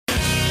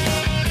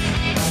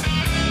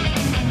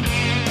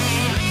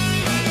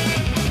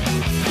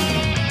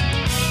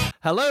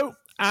Hello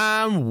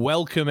and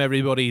welcome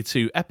everybody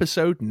to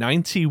episode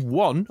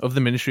 91 of the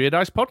Ministry of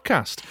Dice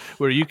podcast.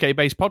 We're a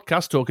UK-based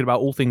podcast talking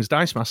about all things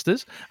Dice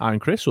Masters. I'm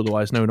Chris,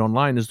 otherwise known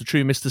online as the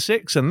True Mr.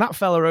 Six, and that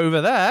fella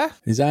over there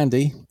is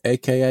Andy,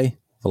 aka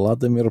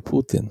Vladimir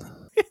Putin.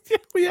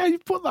 Yeah, you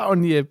put that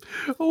on your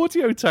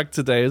audio tag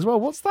today as well.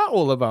 What's that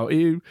all about? Are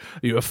you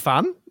a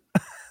fan?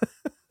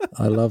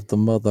 I love the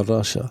mother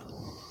Russia.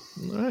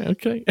 Right,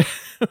 okay.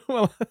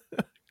 Well,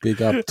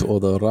 big up to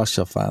all the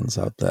Russia fans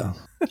out there.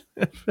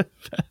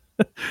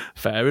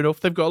 Fair enough.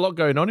 They've got a lot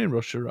going on in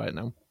Russia right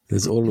now.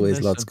 There's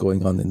always lots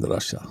going on in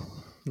Russia.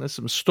 There's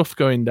some stuff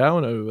going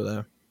down over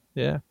there.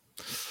 Yeah.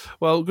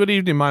 Well, good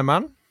evening, my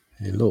man.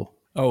 Hello.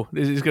 Oh,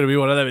 this is going to be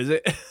one of them, is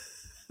it?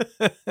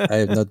 I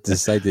have not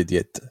decided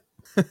yet.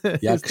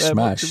 Jak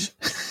smash.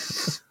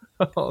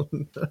 Oh,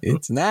 no.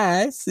 It's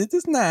nice. It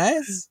is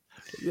nice.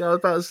 Yeah, I was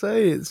about to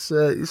say,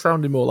 it's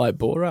sounding more like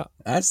Borat.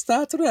 I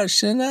start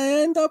Russian,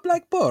 I end up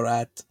like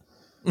Borat.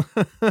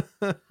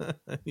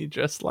 You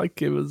dress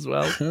like him as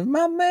well.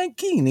 My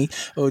mankini.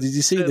 Oh, did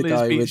you see the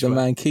guy with the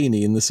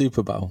mankini in the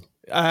Super Bowl?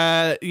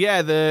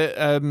 Yeah,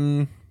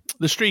 the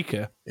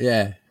streaker.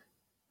 Yeah.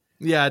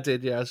 Yeah, I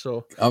did. Yeah, I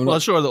saw. I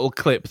saw a little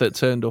clip that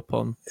turned up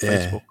on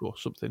Facebook or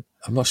something.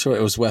 I'm not sure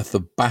it was worth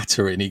the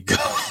battering he got.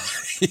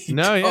 They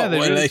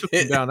really took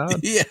him down hard.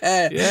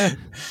 Yeah.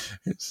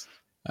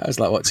 I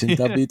was like watching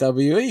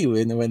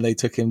WWE when they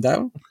took him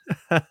down.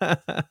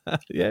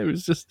 Yeah,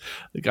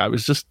 the guy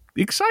was just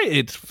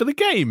excited for the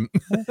game.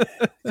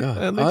 God,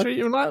 and they treat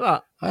him like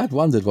that. I had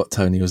wondered what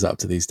Tony was up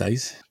to these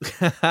days.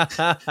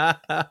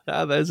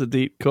 There's a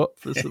deep cut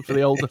for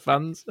the older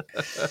fans.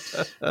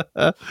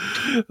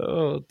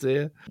 Oh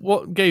dear.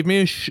 What gave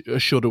me a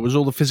shudder was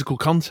all the physical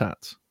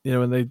contact. You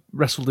know, when they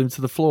wrestled him to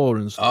the floor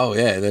and stuff. Oh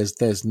yeah,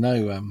 there's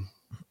no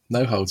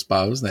holds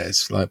barred, isn't there?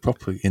 It's like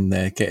proper in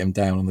there, get him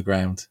down on the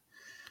ground.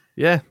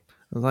 Yeah.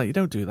 I was like, you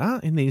don't do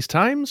that in these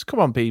times. Come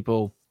on,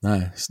 people.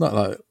 No, it's not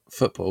like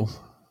football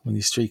when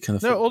you streak in the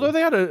football. No, although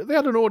they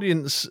had an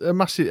audience, a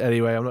massive.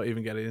 Anyway, I'm not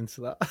even getting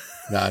into that.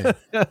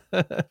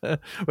 No.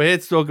 We're here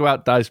to talk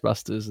about Dice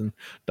Masters, and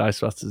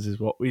Dice Masters is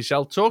what we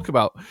shall talk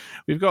about.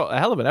 We've got a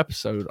hell of an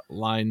episode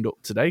lined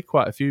up today,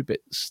 quite a few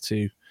bits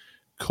to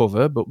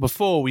cover. But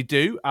before we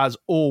do, as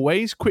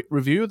always, quick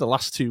review of the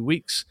last 2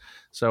 weeks.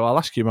 So I'll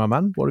ask you, my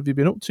man, what have you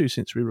been up to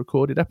since we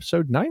recorded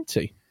episode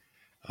 90?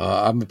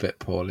 I'm a bit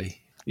poorly.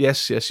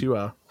 Yes, you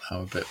are.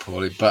 I'm a bit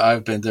poorly, but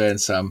I've been doing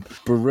some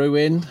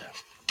brewing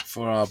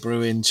for our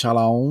brewing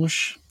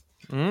challenge.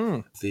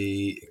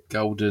 The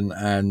Golden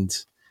and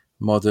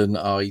Modern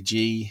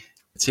IG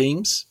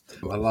teams.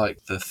 I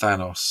like the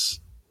Thanos,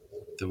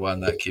 the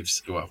one that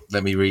gives,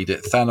 let me read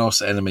it.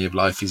 Thanos, Enemy of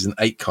Life. He's an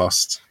 8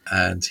 cost,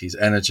 and he's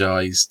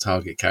energized.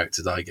 Target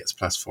character die gets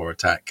 +4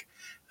 attack.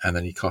 And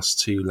then he costs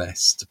 2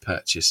 less to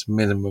purchase,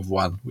 minimum of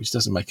 1, which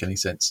doesn't make any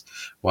sense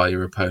while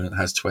your opponent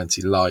has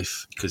 20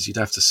 life, because you'd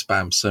have to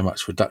spam so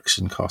much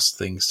reduction cost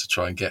things to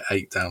try and get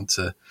 8 down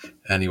to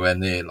anywhere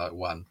near like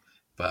 1.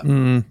 But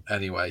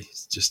anyway,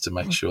 just to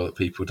make sure that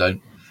people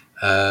don't.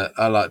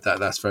 I like that.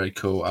 That's very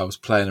cool. I was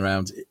playing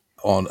around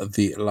on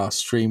the last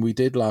stream we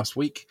did last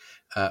week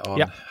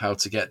on how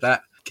to get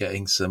that,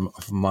 getting some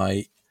of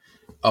my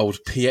old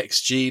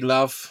PXG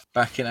love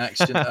back in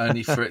action,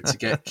 only for it to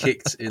get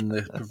kicked in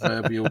the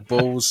proverbial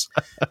balls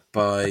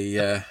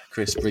by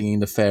Chris bringing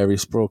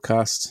nefarious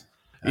broadcast.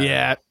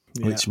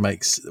 Which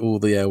makes all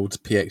the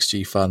old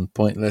PXG fun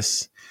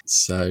pointless.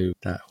 So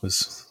that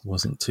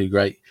wasn't too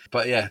great.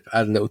 But yeah,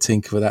 add a little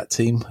tinker with that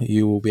team.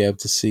 You will be able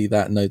to see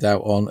that, no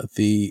doubt, on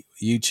the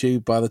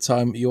YouTube by the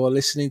time you are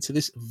listening to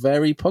this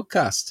very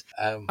podcast.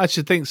 I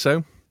should think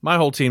so. My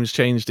whole team's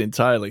changed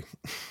entirely.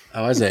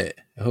 Oh, has it?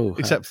 Oh,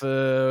 except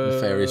for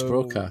nefarious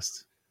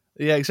broadcast.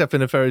 Yeah, except for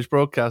nefarious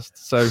broadcast.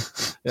 So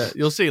yeah,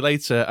 you'll see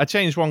later. I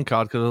changed one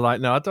card because I was like,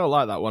 no, I don't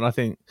like that one. I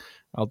think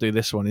I'll do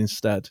this one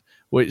instead.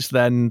 Which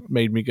then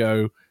made me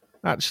go,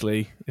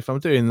 actually, if I'm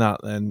doing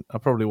that, then I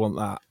probably want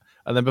that.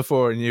 And then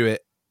before I knew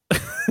it,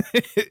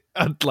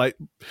 I'd like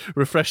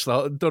refreshed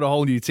that, done a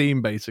whole new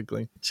team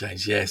basically.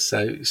 Change, yeah.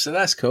 So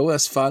that's cool.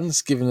 That's fun.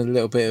 It's given a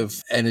little bit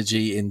of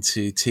energy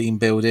into team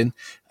building,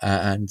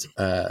 and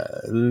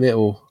a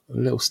little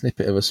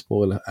snippet of a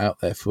spoiler out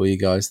there for you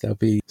guys. There'll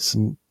be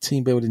some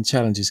team building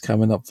challenges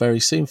coming up very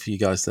soon for you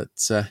guys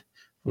that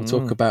we'll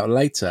talk about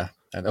later.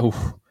 And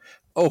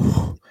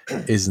oh,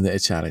 isn't it a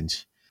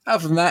challenge?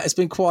 Other than that, it's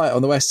been quiet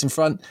on the Western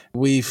Front.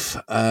 We've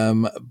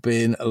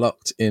been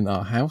locked in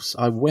our house.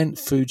 I went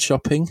food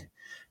shopping.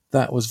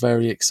 That was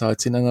very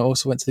exciting. And I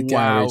also went to the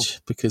garage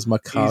because my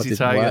car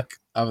didn't work.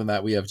 Other than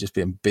that, we have just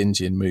been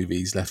binging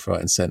movies left, right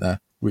and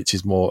centre, which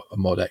is more a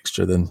mod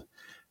extra than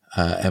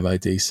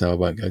MOD, so I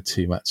won't go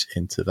too much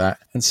into that.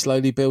 And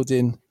slowly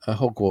building a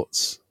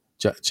Hogwarts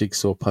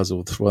jigsaw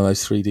puzzle, one of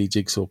those 3D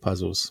jigsaw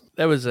puzzles.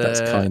 That's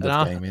kind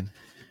of gaming.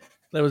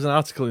 There was an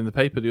article in the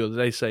paper the other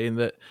day saying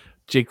that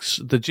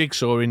the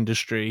jigsaw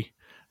industry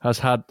has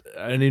had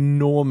an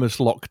enormous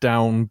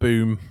lockdown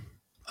boom.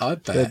 I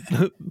bet.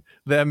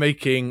 They're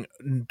making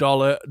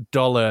dollar.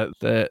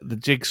 The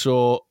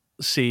jigsaw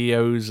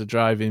CEOs are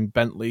driving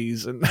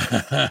Bentleys and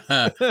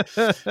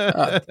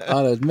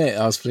I'll admit,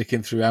 I was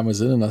flicking through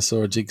Amazon and I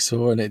saw a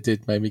jigsaw, and it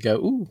did make me go,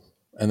 ooh.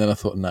 And then I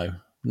thought, no,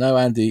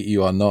 Andy,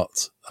 you are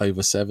not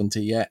over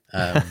 70 yet.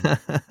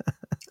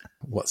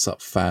 What's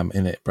up, fam?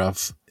 In it,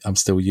 bruv. I'm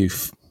still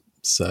youth.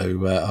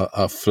 So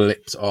I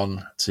flipped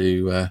on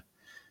to,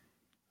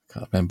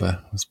 can't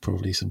remember, it was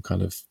probably some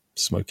kind of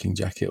smoking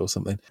jacket or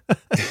something.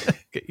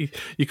 Get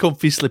your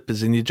comfy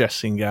slippers in your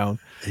dressing gown.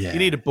 Yeah. You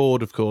need a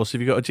board, of course.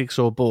 Have you got a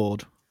jigsaw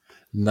board?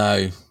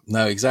 No,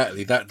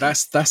 exactly.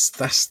 That's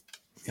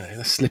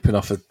slipping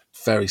off a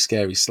very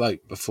scary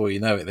slope. Before you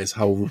know it, there's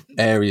whole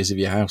areas of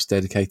your house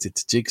dedicated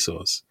to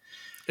jigsaws.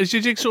 Is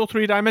your jigsaw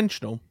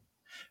 3-dimensional?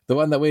 The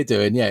one that we're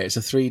doing, yeah, it's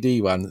a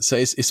 3D one. So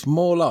it's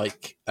more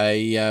like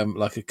a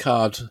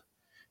card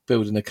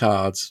building a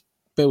card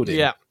building.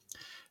 Yeah.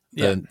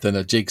 Than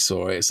a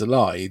jigsaw. It's a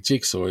lie.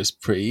 Jigsaw is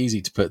pretty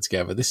easy to put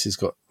together. This has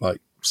got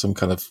like some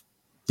kind of,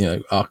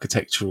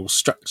 architectural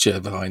structure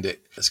behind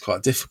it. It's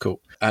quite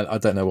difficult. And I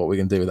don't know what we're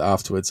going to do with it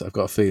afterwards. I've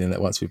got a feeling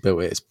that once we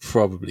built it, it's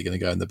probably going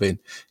to go in the bin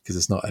because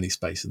there's not any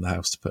space in the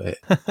house to put it.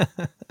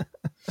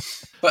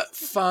 But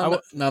fun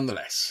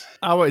nonetheless.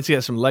 I wanted to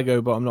get some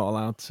Lego, but I'm not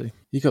allowed to.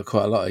 You got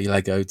quite a lot of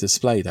Lego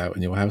displayed out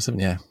in your house, haven't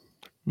you?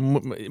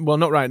 Well,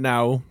 not right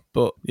now,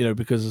 but,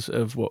 because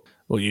of the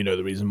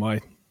reason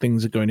why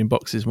things are going in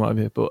boxes, what have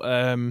you. But,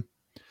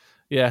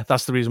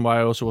 that's the reason why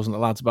I also wasn't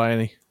allowed to buy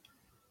any.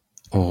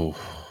 Oh,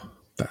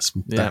 that's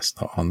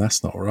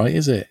not right,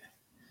 is it?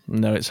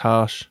 No, it's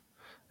harsh.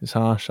 It's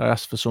harsh. I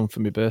asked for some for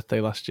my birthday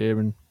last year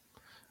and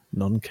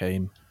none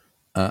came.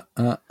 And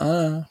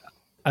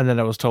then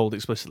I was told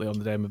explicitly on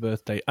the day of my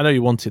birthday, I know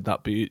you wanted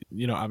that, but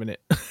you're not having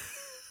it.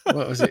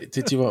 What was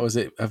it? What was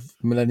it? A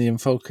Millennium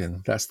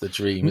Falcon? That's the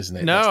dream, isn't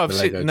it? No, I've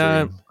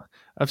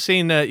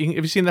seen. Have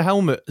you seen the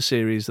Helmet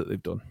series that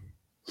they've done?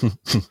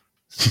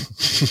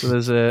 So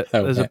there's a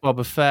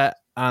Boba Fett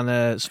and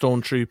a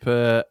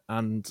Stormtrooper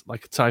and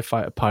like a TIE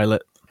fighter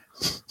pilot.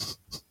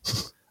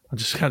 I'm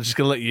just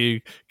gonna let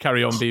you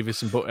carry on,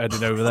 Beavis and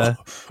Buttheading over there.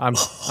 I'm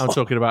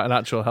talking about an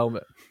actual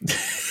helmet.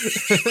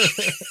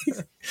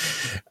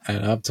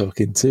 And I'm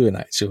talking to an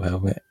actual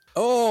helmet.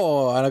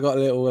 Oh, and I got a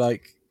little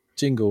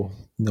jingle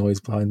noise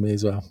behind me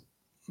as well.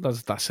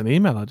 That's an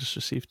email. I just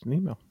received an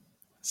email.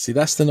 See,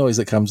 that's the noise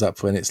that comes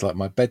up when it's like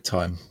my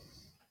bedtime.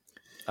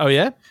 Oh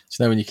yeah? Do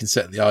you know when you can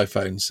set the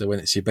iPhone so when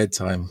it's your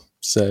bedtime?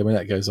 So when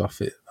that goes off,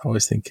 I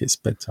always think it's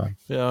bedtime.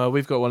 Yeah,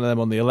 we've got one of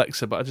them on the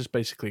Alexa, but I just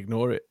basically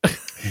ignore it.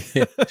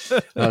 Yeah.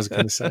 I was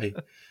going to say,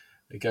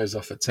 it goes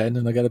off at 10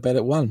 and I go to bed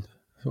at 1.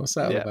 What's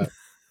that all about?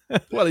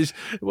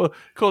 Well,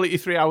 call it your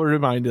 3-hour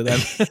reminder then.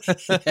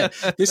 Yeah.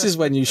 This is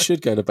when you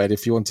should go to bed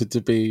if you wanted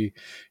to be,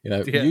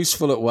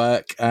 useful at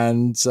work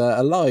and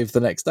alive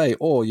the next day.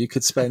 Or you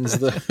could spend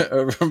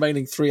the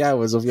remaining 3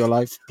 hours of your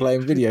life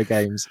playing video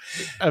games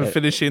and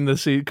finishing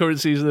the current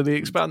season of The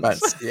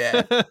Expanse.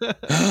 Yeah.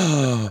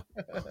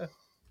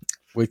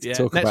 We can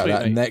talk about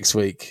that next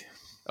week.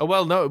 Oh,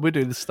 well, no, we're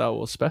doing the Star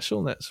Wars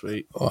special next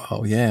week.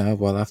 Oh, yeah.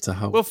 We'll have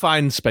to We'll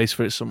find space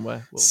for it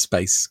somewhere.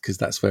 Space, because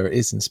that's where it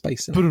is in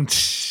space.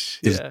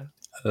 Yeah.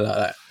 I like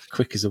that.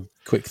 Quick is a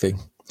quick thing.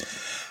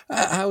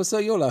 How was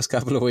your last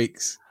couple of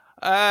weeks?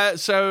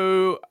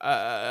 So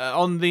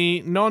on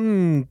the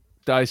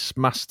non-Dice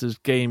Masters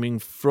gaming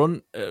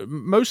front,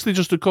 mostly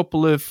just a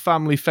couple of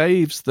family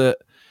faves that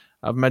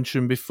I've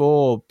mentioned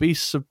before.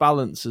 Beasts of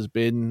Balance has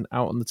been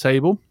out on the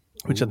table,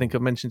 which I think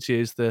I've mentioned to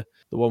you is the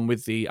one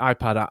with the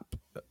iPad app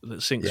that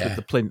syncs with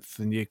the plinth,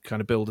 and you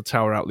kind of build a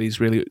tower out these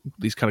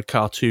kind of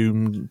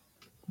cartoon,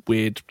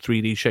 weird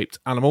 3D shaped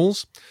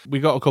animals. We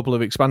got a couple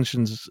of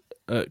expansions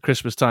at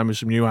Christmas time with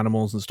some new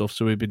animals and stuff,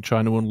 so we've been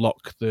trying to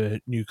unlock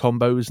the new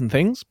combos and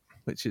things,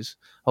 which is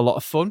a lot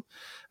of fun.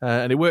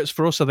 And it works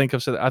for us. I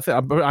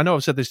know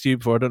I've said this to you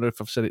before. I don't know if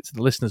I've said it to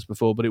the listeners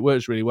before, but it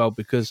works really well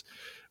because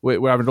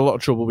we're having a lot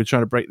of trouble with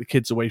trying to break the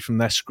kids away from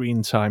their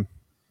screen time.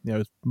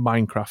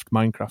 Minecraft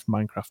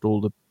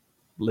all the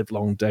live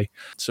long day.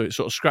 So it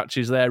sort of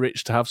scratches their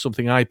itch to have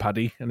something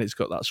iPad-y, and it's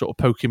got that sort of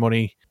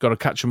Pokemon-y, got to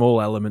catch them all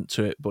element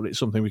to it, but it's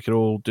something we could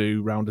all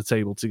do round a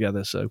table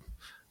together. So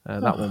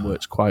that one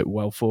works quite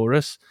well for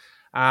us.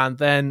 And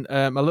then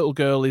my little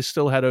girl is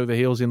still head over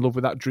heels in love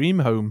with that Dream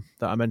Home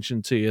that I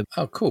mentioned to you.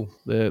 Oh, cool.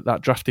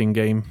 That drafting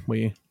game where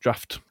you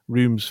draft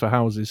rooms for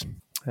houses.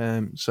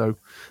 So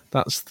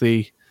that's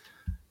the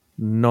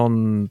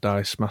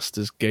non-Dice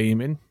Masters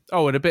gaming.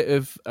 Oh, and a bit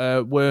of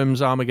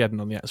Worms Armageddon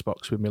on the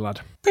Xbox with my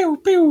lad. Pew,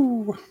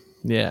 pew.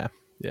 Yeah,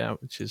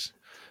 which is...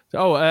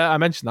 I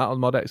mentioned that on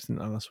Mod X,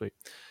 didn't I, last week?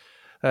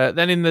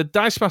 Then in the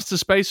Dice Master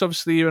space,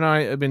 obviously you and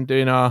I have been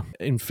doing our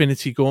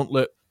Infinity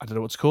Gauntlet. I don't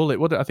know what to call it.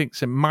 What I think,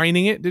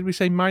 mining it. Did we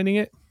say mining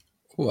it?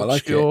 Oh, I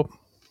like it.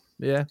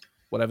 Yeah,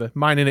 whatever.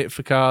 Mining it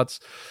for cards.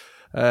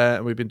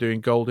 We've been doing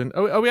Golden.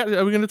 Are we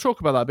going to talk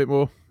about that a bit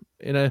more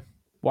in a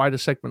wider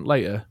segment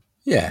later?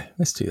 Yeah,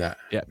 let's do that.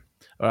 Yeah.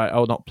 All right,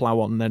 I'll not plough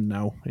on then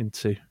now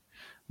into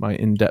my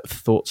in-depth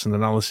thoughts and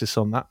analysis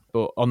on that.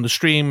 But on the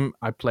stream,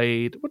 I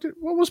played... What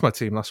was my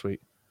team last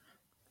week?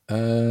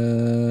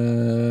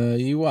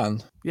 You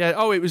won. Yeah.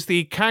 Oh, it was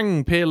the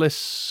Kang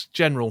Peerless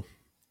General,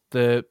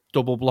 the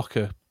double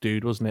blocker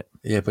dude, wasn't it?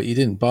 Yeah, but you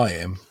didn't buy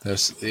him.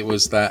 It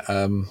was that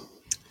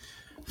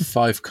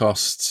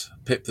 5-cost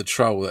Pip the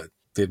Troll that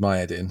did my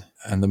head in,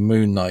 and the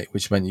Moon Knight,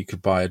 which meant you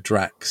could buy a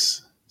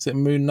Drax. Is it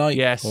Moon Knight?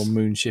 Yes. Or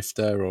Moon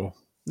Shifter? Or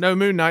No,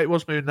 Moon Knight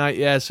was Moon Knight.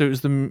 Yeah, so it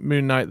was the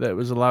Moon Knight that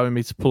was allowing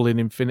me to pull in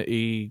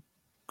Infinity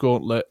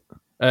Gauntlet,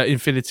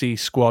 Infinity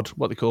Squad.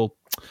 What they call?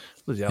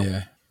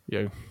 yeah,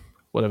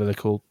 Whatever they're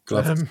called.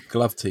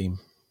 glove team.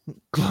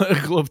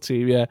 Glove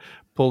team. Yeah,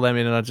 pull them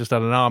in, and I just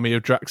had an army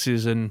of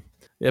Draxes and.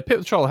 Yeah, Pip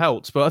the Troll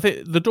helped, but I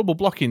think the double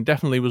blocking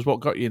definitely was what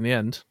got you in the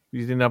end.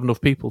 You didn't have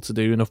enough people to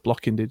do enough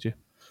blocking, did you?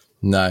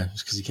 No,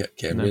 it's because you kept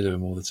getting rid of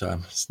him all the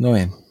time. It's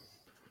annoying.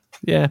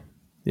 Yeah.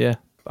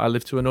 I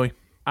live to annoy.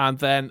 And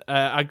then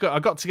I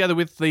got together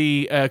with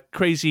the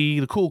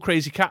cool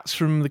crazy cats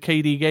from the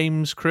KD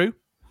Games crew.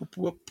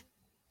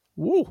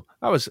 Woo!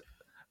 That was.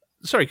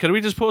 Sorry, can we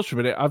just pause for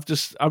a minute?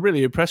 I'm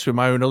really impressed with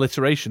my own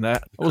alliteration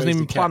there. I wasn't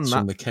even planning that.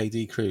 From the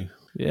KD crew.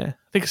 Yeah,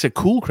 I think I said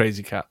cool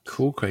crazy cat.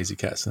 Cool crazy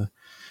cats. Huh?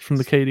 From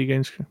the KD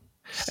Games crew.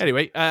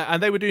 Anyway,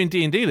 and they were doing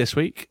D&D this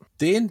week.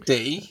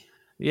 D&D?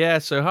 Yeah,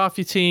 so half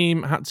your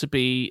team had to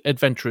be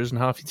adventurers and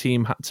half your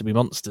team had to be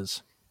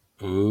monsters.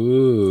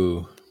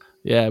 Ooh.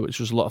 Yeah, which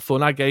was a lot of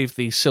fun. I gave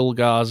the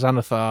Silgar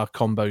Xanathar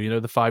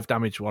combo, the 5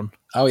 damage one.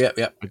 Oh, yeah.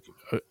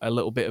 A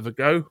little bit of a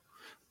go.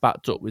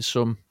 Backed up with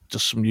some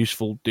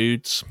useful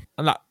dudes.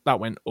 And that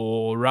went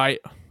all right.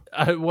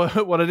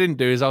 What I didn't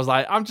do is I was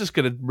like, I'm just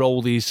going to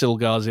roll these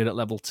Silgars in at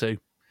level 2.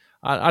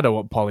 I don't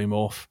want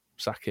polymorph.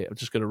 Sack it. I'm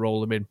just going to roll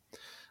them in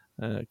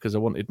because I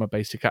wanted my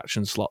basic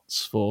action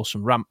slots for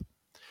some ramp.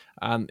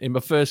 And in my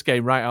first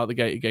game, right out the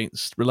gate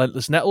against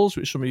Relentless Nettles,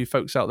 which some of you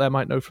folks out there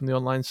might know from the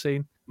online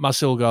scene, my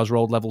Silgars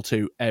rolled level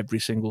 2 every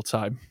single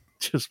time,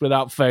 just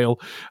without fail.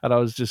 And I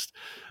was just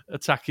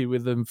attacking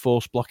with them,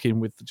 force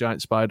blocking with the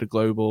Giant Spider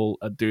Global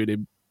and doing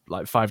him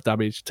like 5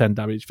 damage, 10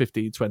 damage,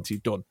 15, 20,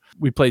 done.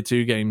 We played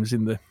 2 games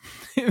in the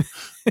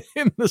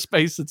in the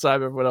space of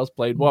time everyone else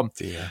played 1.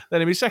 Dear.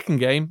 Then in my second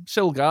game,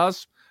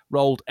 Silgars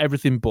rolled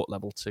everything but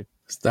level 2.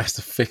 That's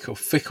the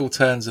fickle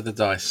turns of the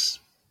dice.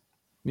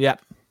 Yeah,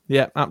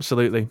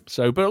 absolutely.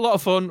 So, but a lot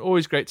of fun.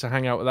 Always great to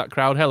hang out with that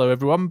crowd. Hello,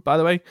 everyone, by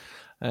the way.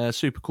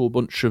 Super cool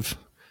bunch of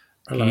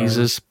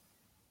geezers.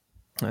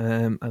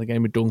 Had a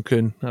game with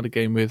Duncan. Had a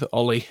game with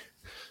Ollie.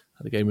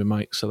 Had a game with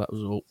Mike. So that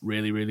was all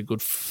really, really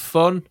good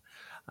fun.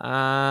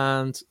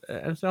 And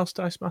anything else,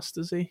 Dice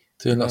Masters-y?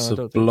 Doing lots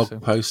of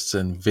blog posts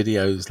and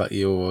videos like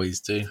you always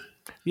do.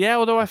 Yeah,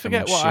 although I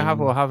forget what I have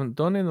or haven't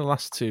done in the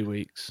last 2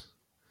 weeks.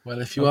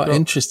 Well, if you are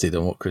interested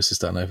in what Chris has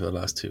done over the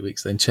last 2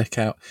 weeks, then check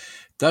out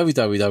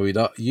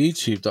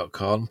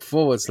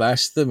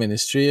www.youtube.com/The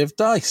Ministry of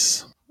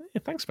Dice.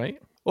 Yeah, thanks, mate.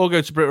 Or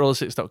go to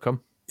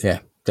BritRoller6.com. Yeah,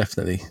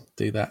 definitely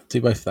do that.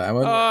 Do both of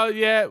that.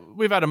 Yeah,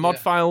 we've had a mod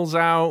files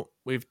out.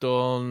 We've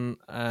done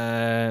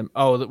two of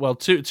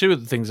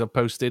the things I've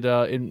posted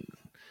are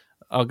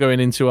going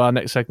into our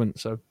next segment.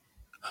 So,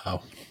 I'm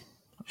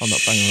not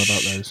banging on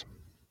about those.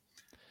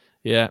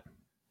 Yeah,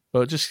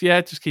 but just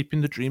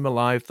keeping the dream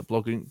alive, the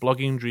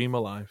blogging dream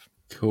alive.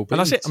 Cool. And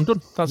that's it. I'm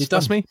done.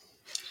 That's me.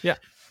 Yeah.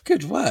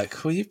 Good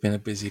work. Well, you've been a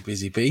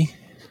busy bee.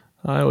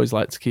 I always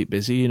like to keep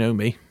busy. You know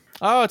me.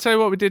 Oh, I'll tell you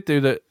what we did do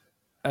that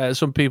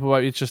some people might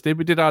be interested.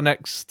 We did our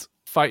next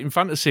Fighting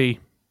Fantasy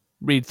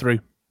read through.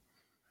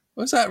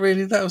 Was that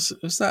really? Was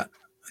that?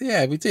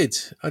 Yeah, we did.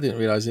 I didn't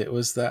realise it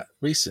was that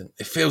recent.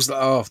 It feels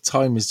like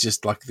time is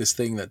just like this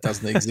thing that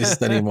doesn't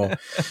exist anymore.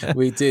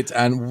 We did,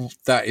 and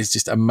that is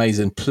just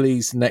amazing.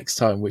 Please, next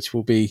time, which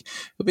will be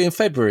in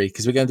February,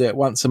 because we're going to do it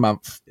once a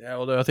month. Yeah,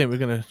 although I think we're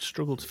going to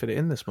struggle to fit it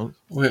in this month.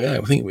 Well, yeah,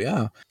 I think we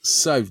are.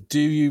 So, do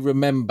you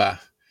remember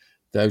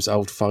those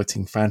old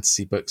Fighting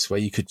Fantasy books where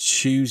you could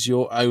choose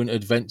your own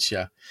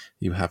adventure?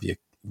 You have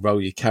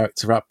roll your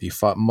character up, you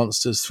fight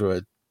monsters through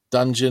a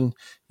dungeon,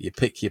 you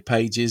pick your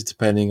pages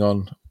depending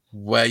on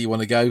where you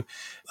want to go.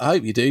 I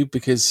hope you do,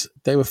 because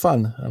they were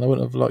fun, and I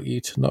wouldn't have liked you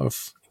to not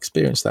have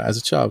experienced that as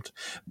a child.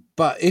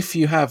 But if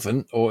you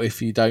haven't, or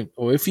if you don't,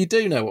 or if you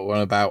do know what we're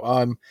on about,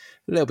 I'm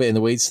a little bit in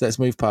the weeds, so let's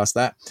move past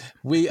that.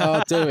 We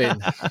are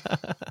doing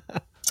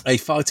a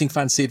Fighting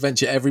Fantasy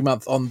adventure every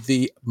month on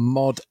the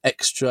Mod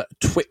Extra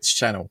Twitch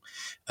channel.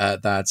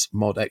 That's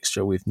Mod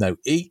Extra with no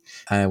E,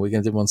 and we're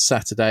going to do them on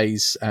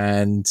Saturdays,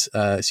 and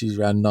it's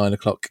usually around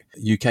 9:00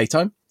 UK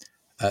time.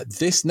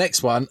 This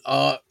next one,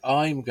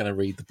 I'm going to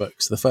read the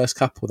books, the first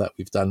couple that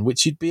we've done,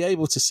 which you'd be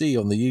able to see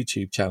on the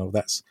YouTube channel.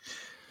 That's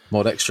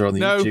Mod Extra on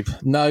the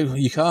YouTube. No,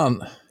 you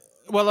can't.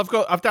 Well, I've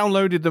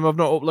downloaded them. I've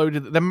not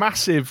uploaded them. They're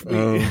massive.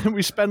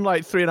 We spend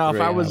like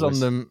 3.5 hours on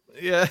them.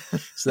 Yeah.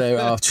 So they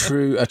are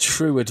a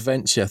true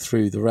adventure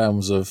through the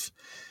realms of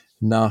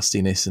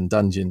nastiness and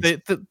dungeons.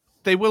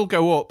 They will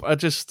go up.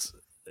 It's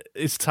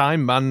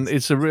time, man.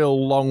 It's a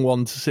real long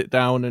one to sit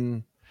down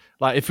and.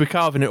 Like, if we're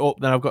carving it up,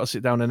 then I've got to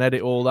sit down and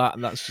edit all that,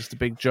 and that's just a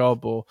big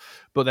job.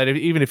 But then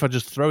even if I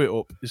just throw it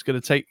up, it's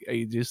going to take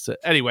ages.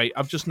 Anyway,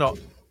 I've just not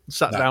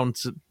sat down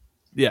to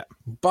Yeah.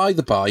 By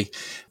the by,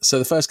 so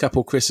the first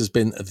couple, Chris has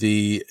been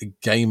the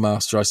game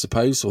master, I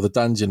suppose, or the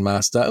dungeon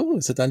master. Oh,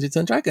 it's a Dungeons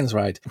and Dragons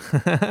ride.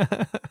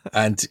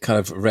 And kind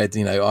of read,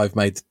 I've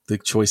made the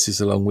choices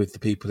along with the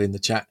people in the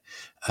chat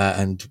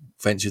and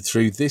ventured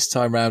through. This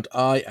time round,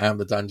 I am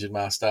the dungeon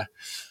master.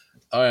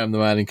 I am the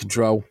man in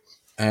control.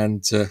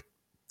 And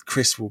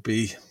Chris will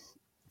be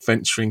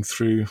venturing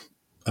through,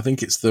 I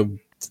think it's the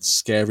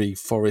scary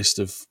forest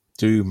of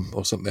doom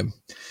or something.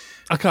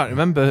 I can't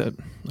remember.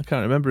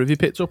 Have you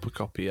picked up a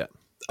copy yet?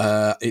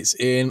 It's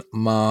in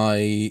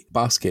my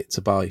basket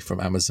to buy from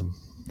Amazon.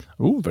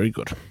 Oh, very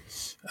good.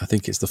 I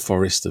think it's the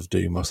Forest of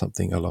Doom or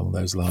something along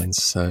those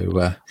lines.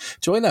 So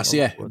join us.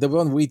 Yeah, the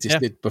one we just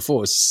did before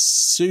was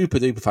super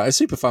duper fun. It's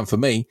super fun for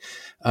me.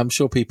 I'm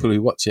sure people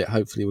who watch it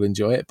hopefully will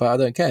enjoy it, but I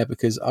don't care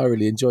because I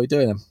really enjoy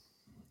doing them.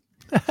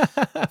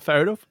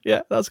 Fair enough.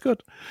 Yeah, that's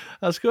good.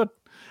 That's good.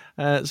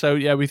 So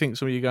yeah, we think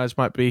some of you guys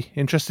might be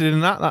interested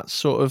in that. That's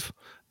sort of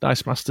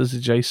Dice Masters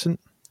adjacent.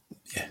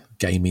 Yeah,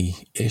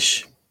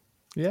 gamey-ish.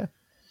 Yeah.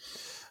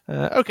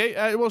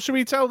 Okay, well, should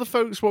we tell the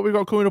folks what we've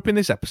got coming up in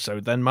this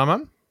episode then, my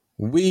man?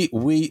 Oui,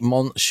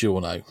 mon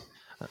Shauno.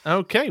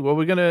 Okay, well,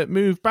 we're going to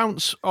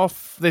bounce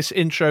off this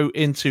intro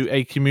into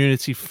a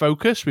community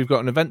focus. We've got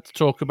an event to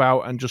talk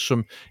about and just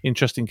some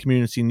interesting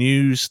community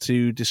news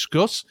to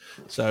discuss.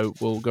 So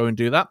we'll go and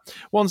do that.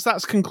 Once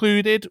that's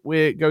concluded,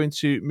 we're going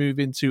to move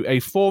into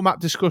a format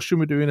discussion.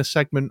 We're doing a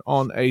segment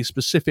on a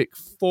specific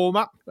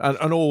format,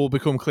 and all will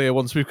become clear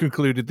once we've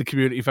concluded the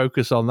community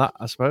focus on that,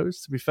 I suppose,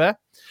 to be fair.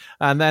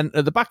 And then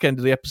at the back end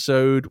of the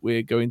episode,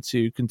 we're going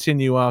to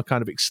continue our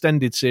kind of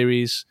extended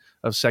series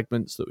of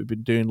segments that we've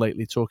been doing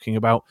lately, talking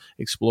about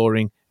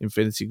exploring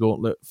Infinity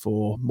Gauntlet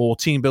for more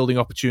team building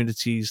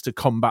opportunities to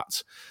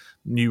combat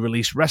new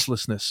release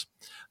restlessness.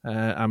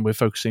 And we're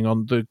focusing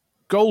on the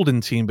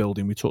golden team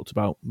building. We talked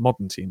about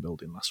modern team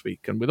building last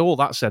week. And with all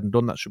that said and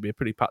done, that should be a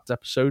pretty packed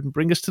episode and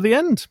bring us to the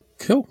end.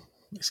 Cool.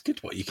 It's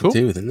good what you can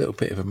do with a little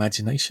bit of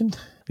imagination.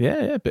 Yeah,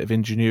 a bit of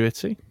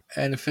ingenuity.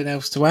 Anything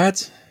else to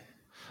add?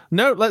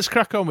 No, let's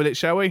crack on with it,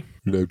 shall we?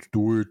 Let's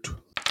do it.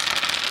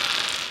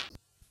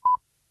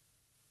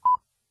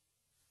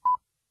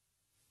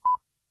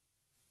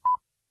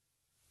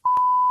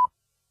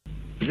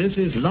 This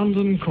is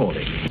London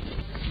calling.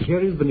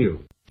 Here is the news.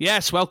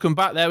 Yes, welcome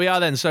back. There we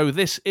are then. So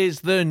this is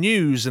the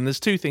news, and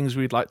there's two things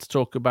we'd like to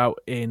talk about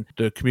in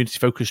the community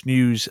focused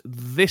news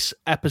this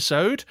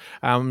episode.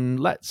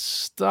 Let's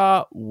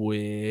start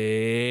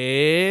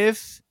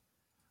with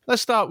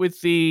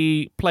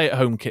the play at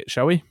home kit,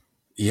 shall we?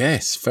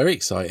 Yes, very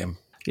exciting.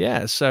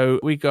 Yeah, so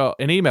we got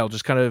an email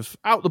just kind of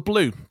out the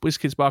blue.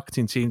 WizKids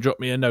marketing team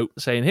dropped me a note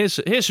saying, here's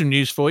some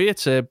news for you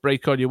to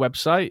break on your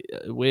website.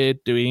 We're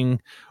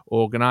doing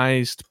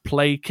organised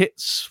play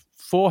kits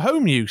for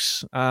home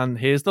use, and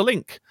here's the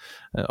link.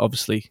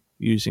 Obviously,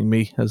 using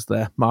me as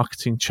their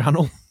marketing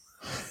channel.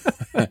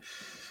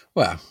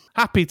 Well,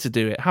 happy to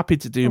do it. Happy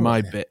to do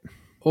my bit.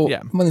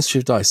 Ministry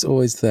of Dice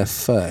always there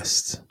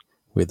first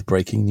with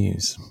breaking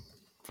news.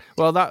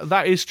 Well,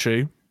 that is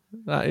true.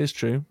 That is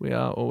true. We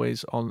are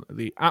always on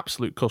the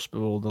absolute cusp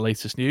of all the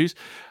latest news.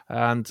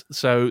 And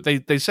so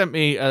they sent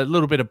me a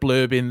little bit of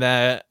blurb in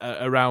there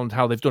around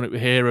how they've done it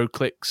with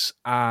HeroClix.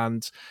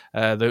 And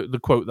the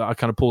quote that I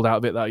kind of pulled out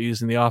of it that I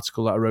used in the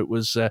article that I wrote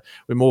was,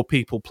 with more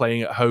people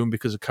playing at home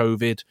because of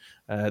COVID,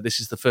 this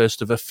is the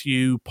first of a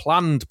few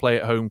planned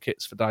play-at-home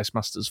kits for Dice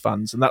Masters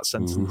fans. And that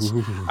sentence,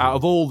 out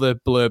of all the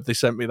blurb they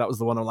sent me, that was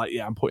the one I'm like,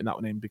 yeah, I'm putting that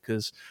one in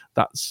because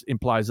that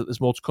implies that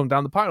there's more to come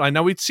down the pipeline.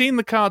 Now, we'd seen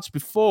the cards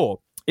before.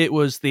 It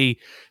was the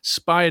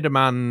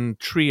Spider-Man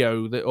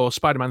trio, or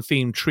Spider-Man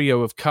themed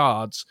trio of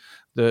cards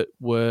that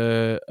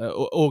were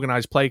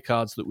organised play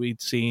cards that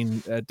we'd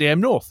seen DM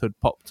North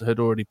had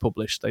already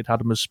published. They'd had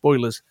them as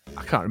spoilers.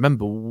 I can't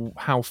remember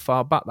how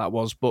far back that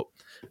was, but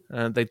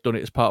they'd done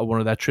it as part of one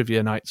of their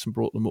trivia nights and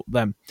brought them up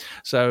then.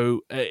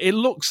 So it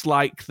looks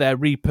like they're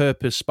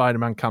repurposed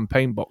Spider-Man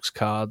campaign box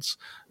cards,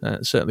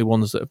 certainly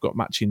ones that have got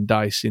matching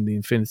dice in the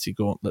Infinity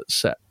Gauntlet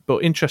set.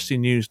 But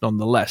interesting news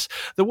nonetheless.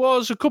 There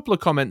was a couple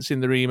of comments in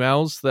their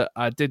emails that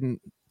I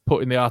didn't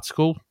put in the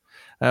article.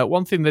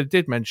 One thing they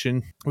did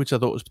mention, which I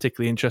thought was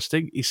particularly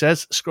interesting, he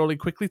says, scrolling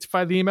quickly to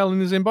find the email in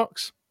his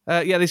inbox.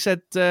 They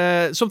said,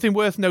 something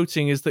worth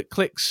noting is that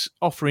Click's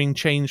offering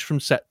changed from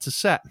set to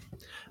set.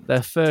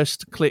 Their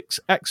first Click's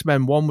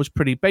X-Men one was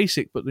pretty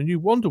basic, but the new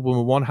Wonder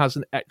Woman one has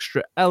an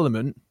extra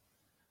element.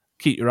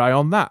 Keep your eye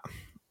on that.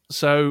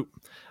 So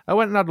I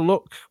went and had a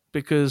look,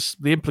 because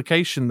the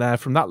implication there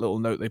from that little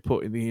note they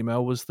put in the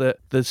email was that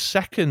the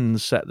second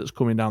set that's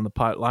coming down the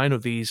pipeline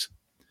of these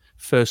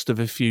first of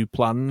a few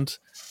planned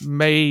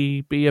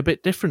may be a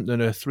bit different than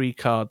a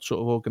 3-card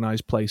sort of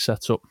organised play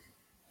setup.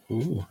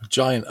 Ooh,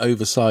 giant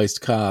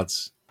oversized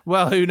cards.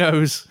 Well, who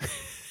knows?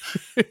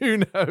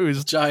 Who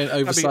knows? Giant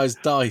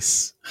oversized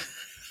dice.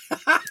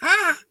 That's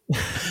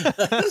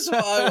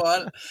what I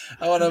want.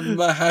 I want a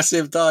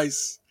massive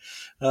dice.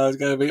 I was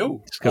going to be, I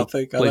know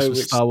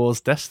which Star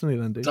Wars Destiny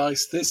then, dude.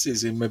 Dice this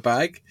is in my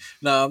bag.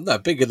 No, I'm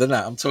not bigger than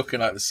that. I'm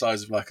talking like the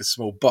size of like a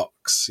small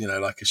box,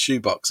 like a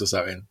shoebox or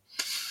something.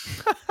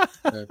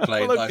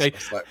 Playing Well, dice. okay.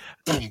 It's like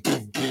boom,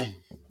 boom, boom.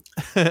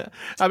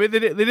 I mean, they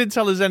didn't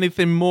tell us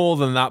anything more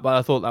than that, but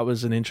I thought that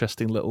was an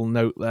interesting little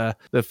note there.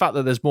 The fact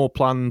that there's more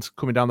planned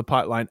coming down the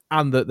pipeline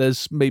and that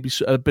there's maybe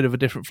a bit of a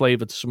different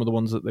flavour to some of the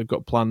ones that they've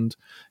got planned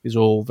is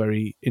all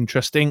very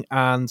interesting.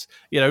 And,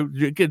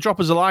 drop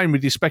us a line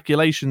with your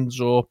speculations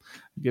or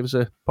give us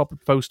pop a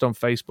post on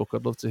Facebook.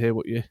 I'd love to hear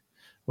what your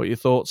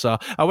thoughts are.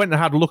 I went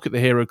and had a look at the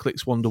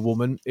HeroClix Wonder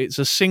Woman. It's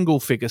a single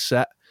figure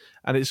set,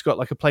 and it's got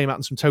like a playmat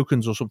and some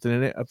tokens or something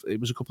in it. It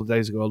was a couple of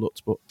days ago I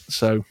looked, but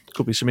so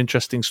could be some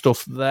interesting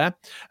stuff there.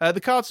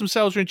 The cards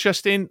themselves are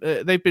interesting.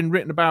 They've been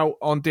written about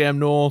on DM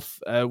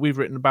North. We've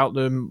written about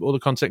them. Other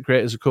content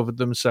creators have covered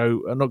them,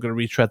 so I'm not going to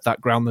retread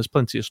that ground. There's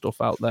plenty of stuff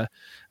out there.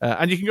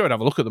 And you can go and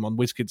have a look at them on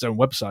WizKids' own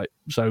website.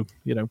 So,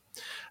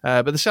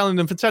 but they're selling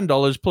them for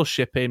 $10 plus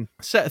shipping,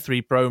 set of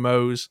 3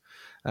 promos.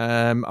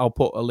 I'll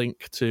put a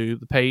link to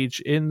the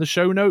page in the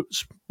show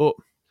notes, but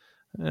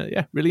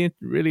really,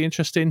 really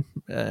interesting,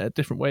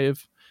 different way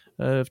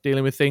of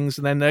dealing with things.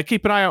 And then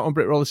keep an eye out on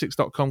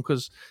BritRoller6.com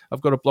because I've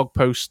got a blog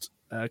post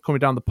coming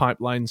down the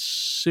pipeline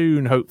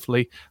soon,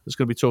 hopefully, that's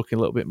going to be talking a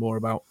little bit more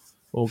about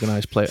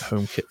organised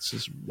play-at-home kits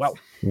as well.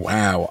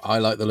 Wow, I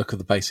like the look of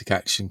the basic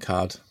action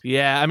card.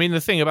 Yeah, I mean, the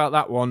thing about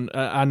that one,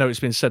 I know it's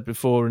been said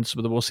before, and some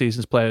of the more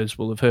seasoned players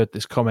will have heard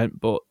this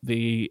comment, but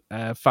the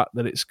fact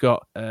that it's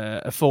got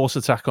a force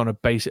attack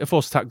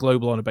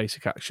global on a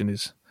basic action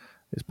is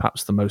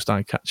perhaps the most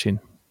eye-catching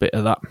bit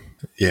of that.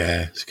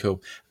 Yeah, it's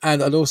cool.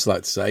 And I'd also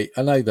like to say,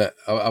 I know that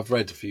I've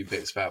read a few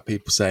bits about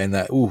people saying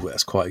that,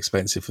 that's quite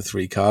expensive for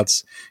 3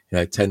 cards.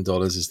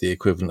 $10 is the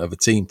equivalent of a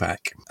team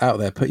pack. Out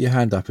there, put your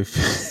hand up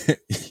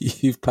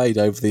if you've paid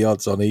over the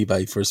odds on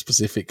eBay for a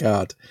specific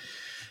card.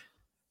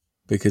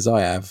 Because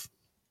I have.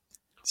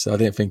 So I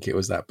didn't think it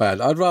was that bad.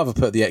 I'd rather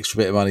put the extra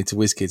bit of money to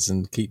WizKids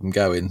and keep them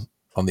going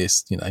on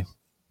this,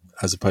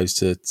 as opposed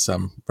to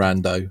some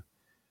rando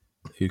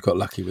who got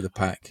lucky with a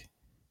pack.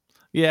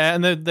 Yeah,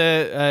 and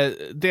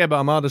the Diab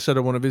Armada said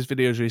on one of his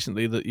videos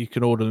recently that you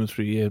can order them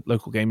through your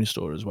local gaming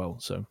store as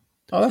well. So,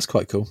 that's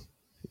quite cool.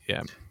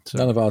 Yeah, so,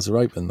 none of ours are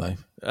open though.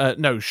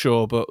 No,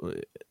 sure, but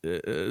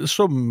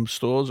some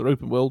stores are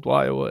open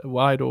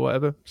worldwide or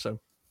whatever. So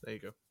there you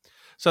go.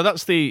 So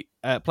that's the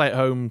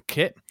play-at-home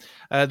kit.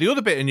 The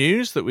other bit of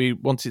news that we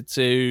wanted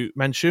to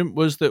mention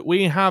was that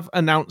we have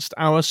announced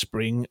our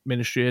Spring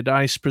Ministry of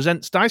Dice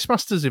Presents Dice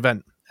Masters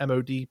event,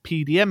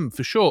 MODPDM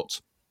for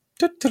short.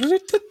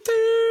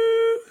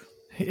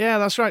 Yeah,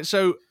 that's right.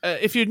 So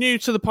if you're new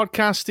to the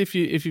podcast, if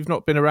you've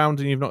not been around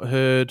and you've not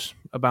heard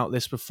about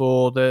this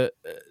before, a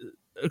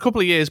couple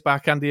of years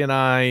back, Andy and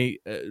I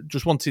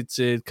just wanted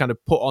to kind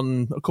of put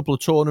on a couple of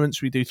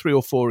tournaments. We do 3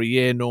 or 4 a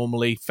year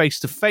normally,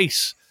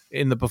 face-to-face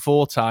in the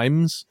before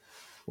times,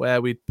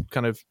 where we'd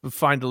kind of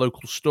find a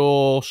local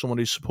store, someone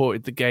who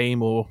supported the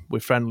game or we're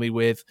friendly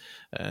with,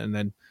 and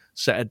then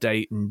set a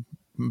date and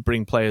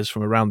bring players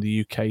from around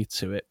the UK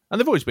to it.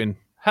 And they've always been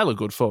hella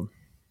good fun.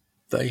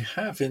 They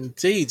have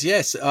indeed,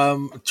 yes.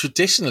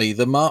 Traditionally,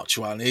 the March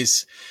one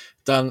is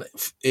done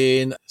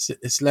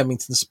it's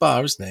Leamington Spa,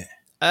 isn't it?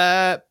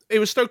 It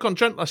was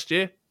Stoke-on-Trent last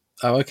year.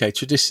 Oh, okay.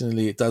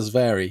 Traditionally, it does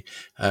vary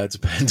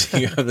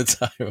depending on the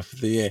time of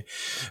the year.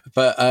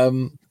 But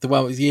the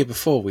one the year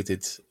before we've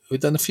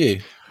done a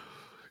few.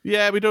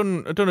 Yeah, I've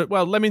done it.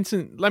 Well,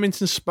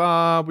 Leamington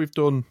Spa. We've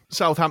done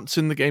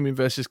Southampton, the Gaming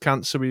versus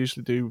Cancer. We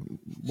usually do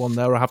one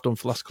there. I have done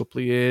for the last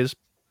couple of years.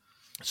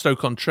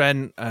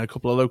 Stoke-on-Trent, a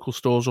couple of local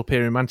stores up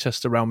here in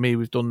Manchester around me.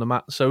 We've done them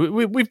at. So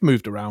we've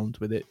moved around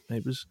with it.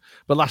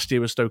 But last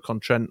year was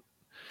Stoke-on-Trent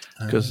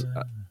because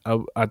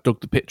I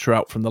dug the picture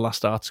out from the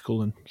last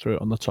article and threw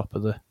it on the top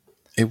of the.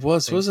 It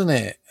was, wasn't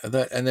it?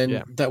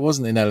 That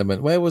wasn't in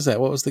Element. Where was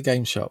that? What was the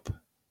game shop?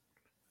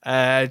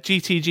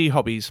 GTG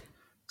Hobbies.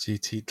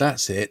 GT.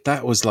 That's it.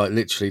 That was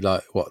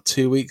literally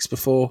 2 weeks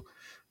before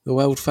the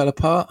world fell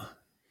apart.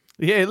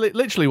 Yeah, it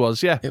literally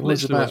was. Yeah, it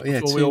was literally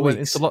was before we all went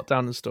into lockdown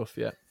and stuff.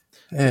 Yeah.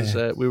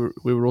 Yeah.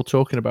 We were all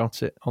talking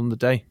about it on the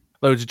day.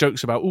 Loads of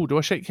jokes about, do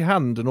I shake your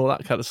hand and all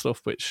that kind of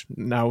stuff, which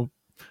now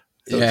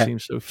don't seem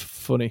so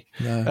funny.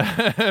 No.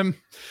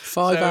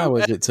 5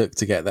 hours it took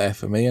to get there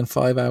for me and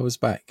 5 hours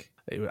back.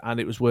 And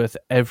it was worth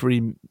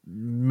every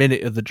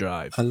minute of the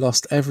drive. I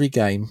lost every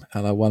game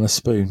and I won a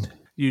spoon.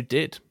 You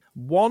did?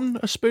 Won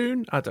a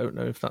spoon? I don't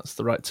know if that's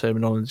the right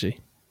terminology.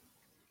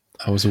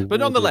 I was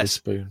awarded a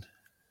spoon.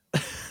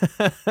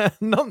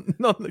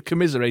 not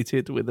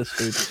commiserated with a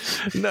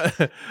spoon. No.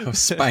 I was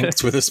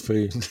spanked with a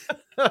spoon.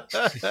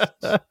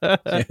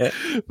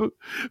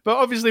 But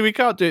obviously we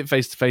can't do it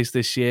face to face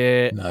this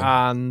year. No.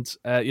 And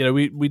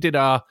we did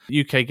our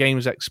UK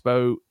Games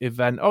Expo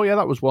event. Oh yeah,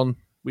 that was one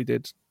we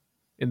did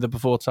in the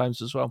before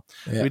times as well.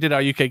 Yeah. We did our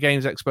UK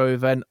Games Expo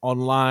event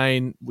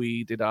online.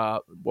 We did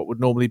our what would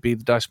normally be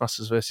the Dice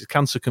Masters versus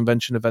Cancer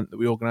convention event that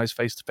we organised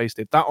face to face.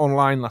 Did that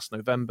online last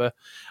November,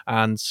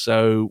 and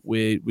so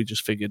we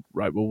just figured,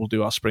 right, well, we'll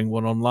do our spring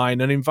one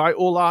online and invite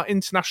all our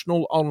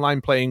international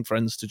online playing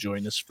friends to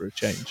join us for a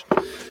change.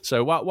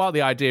 So while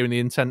the idea and the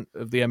intent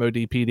of the MOD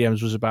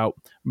PDMs was about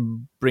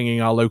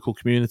bringing our local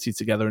community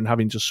together and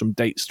having just some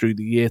dates through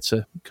the year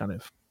to kind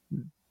of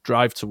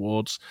drive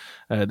towards.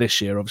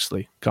 This year,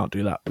 obviously, can't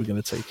do that. We're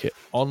going to take it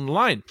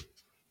online.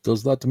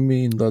 Does that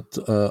mean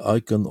that I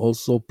can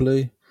also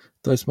play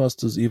Dice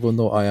Masters even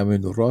though I am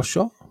in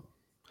Russia?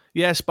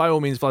 Yes, by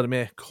all means,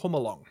 Vladimir, come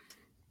along.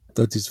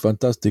 That is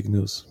fantastic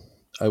news.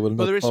 I will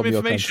But there not is some bomb your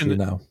information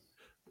country now.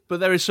 But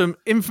there is some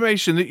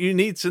information that you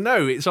need to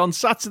know. It's on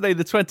Saturday,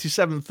 the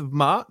 27th of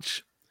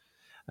March.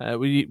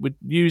 We're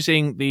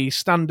using the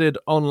standard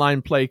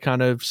online play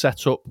kind of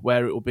setup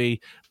where it will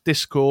be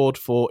Discord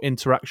for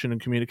interaction and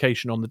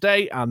communication on the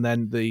day, and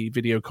then the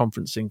video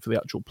conferencing for the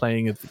actual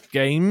playing of the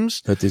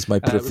games. That is my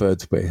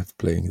preferred way of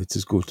playing. That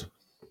is good.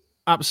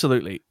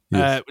 Absolutely.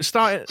 Yes.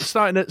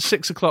 Starting at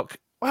 6 o'clock.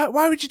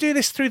 Why would you do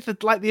this through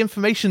the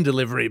information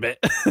delivery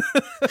bit?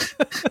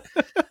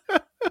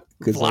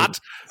 Because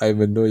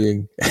I'm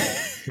annoying.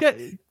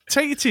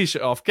 Take your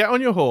t-shirt off, get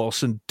on your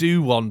horse, and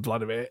do one,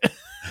 Vladimir.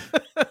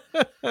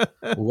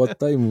 What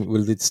time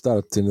will it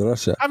start in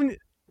Russia? Haven't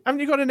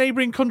you got a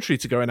neighbouring country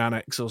to go and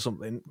annex or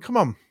something? Come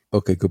on.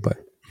 Okay, goodbye.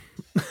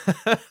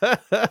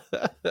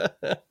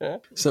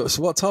 So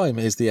what time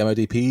is the MOD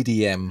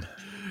PDM?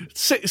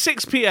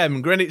 6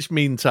 p.m. Greenwich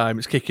Mean Time.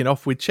 It's kicking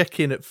off. We check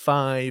in at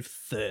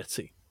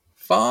 5:30.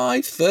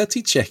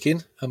 5:30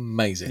 check-in.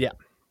 Amazing. Yeah,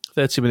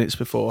 30 minutes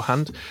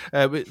beforehand.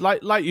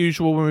 Like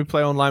usual, when we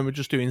play online, we're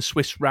just doing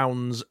Swiss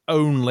rounds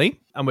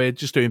only, and we're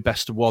just doing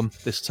best of one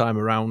this time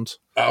around.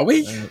 Are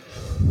we?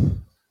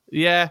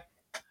 Yeah.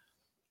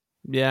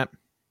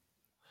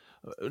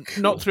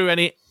 Not through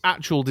any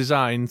actual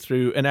design,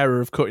 through an error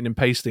of cutting and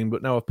pasting,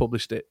 but now I've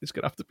published it. It's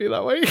going to have to be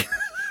that way.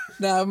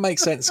 No, it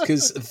makes sense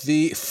because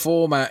the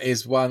format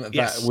is one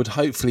that would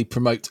hopefully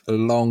promote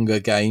longer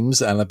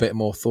games and a bit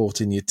more thought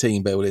in your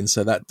team building.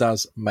 So that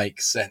does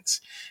make sense.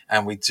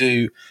 And we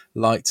do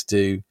like to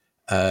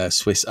do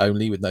Swiss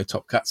only with no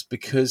top cuts,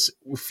 because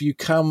if you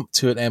come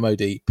to an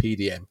MOD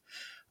PDM,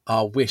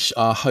 our wish,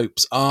 our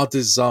hopes, our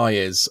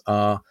desires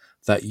are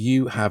that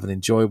you have an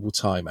enjoyable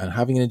time. And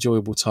having an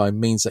enjoyable time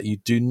means that you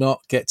do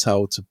not get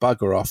told to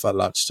bugger off at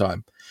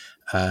lunchtime.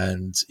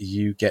 And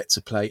you get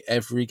to play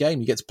every game.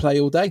 You get to play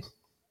all day.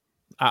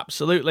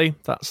 Absolutely.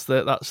 That's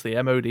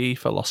the MOD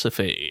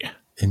philosophy.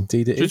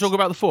 Indeed it is. Should we talk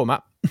about the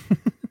format?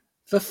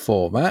 The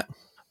format?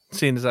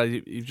 Seeing as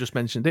you've just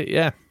mentioned it,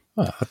 yeah.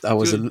 Well, I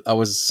was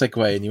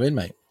segueing you in,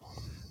 mate.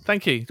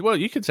 Thank you. Well,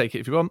 you can take it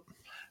if you want.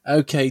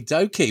 Okay,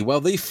 dokie.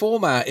 Well, the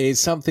format is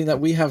something that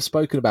we have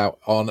spoken about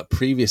on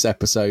previous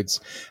episodes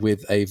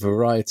with a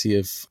variety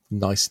of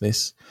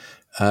niceness.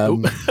 I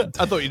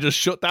thought you just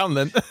shut down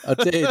then. I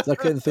did. I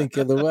couldn't think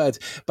of the word.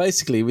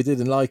 Basically, we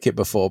didn't like it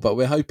before, but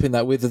we're hoping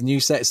that with the new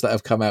sets that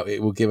have come out,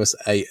 it will give us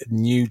a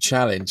new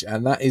challenge,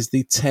 and that is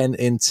the 10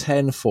 in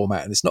 10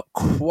 format. And it's not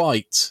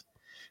quite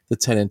the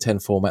 10 in 10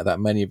 format that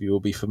many of you will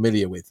be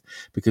familiar with,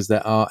 because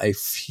there are a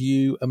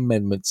few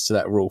amendments to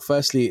that rule.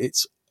 Firstly,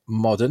 it's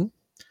modern.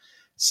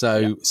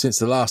 So since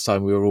the last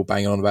time we were all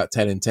banging on about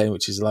 10 in 10,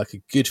 which is like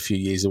a good few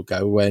years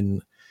ago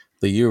when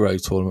the Euro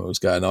tournament was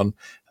going on,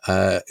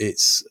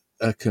 it's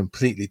a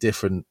completely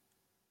different,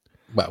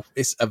 well,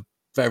 it's a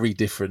very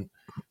different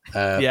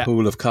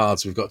pool of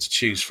cards we've got to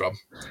choose from.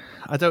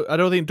 I don't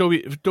think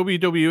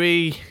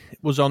WWE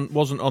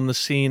wasn't on the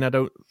scene. I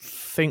don't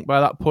think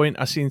by that point.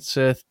 I seem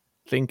to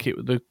think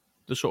the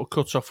sort of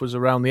cutoff was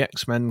around the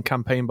X-Men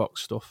campaign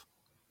box stuff.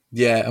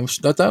 Yeah, I'm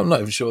not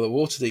even sure that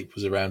Waterdeep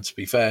was around, to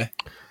be fair.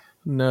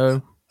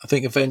 No. I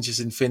think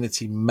Avengers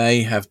Infinity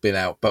may have been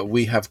out, but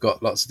we have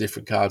got lots of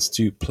different cards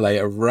to play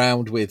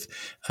around with,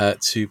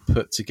 to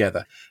put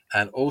together.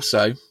 And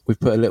also, we've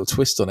put a little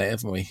twist on it,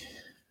 haven't we?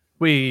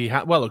 We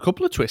had, well, a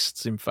couple of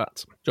twists, in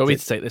fact. Do you want me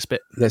to take this bit?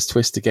 Let's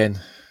twist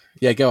again.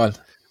 Yeah, go on.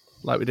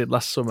 Like we did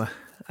last summer.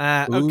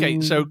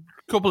 Okay, so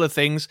a couple of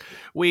things.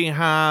 We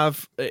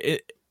have,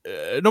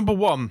 number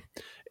one,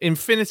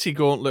 Infinity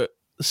Gauntlet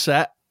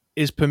set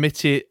is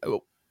permitted.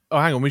 Oh,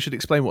 hang on, we should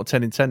explain what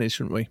 10 in 10 is,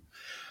 shouldn't we?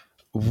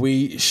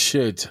 We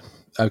should.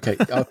 Okay,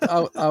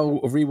 I'll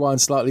rewind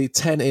slightly.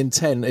 10 in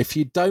 10. If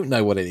you don't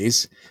know what it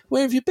is,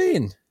 where have you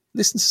been?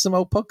 Listen to some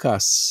old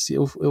podcasts.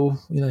 You'll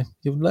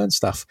learn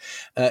stuff.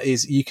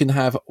 Is you can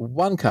have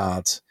one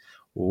card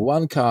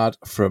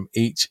from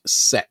each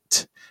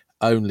set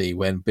only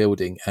when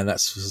building, and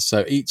that's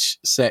so each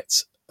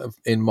set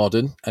in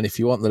modern. And if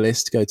you want the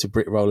list, go to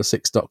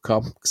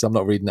brickroller6.com, because I'm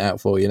not reading it out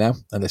for you now,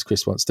 unless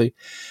Chris wants to.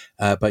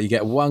 But you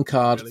get one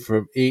card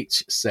from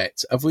each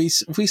set. Have we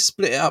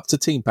split it up to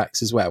team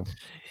packs as well?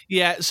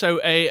 Yeah, so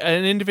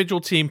an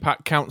individual team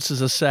pack counts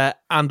as a set,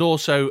 and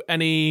also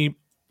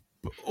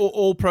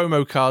all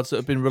promo cards that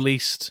have been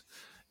released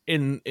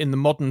in the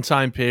modern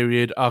time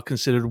period are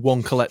considered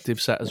one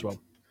collective set as well.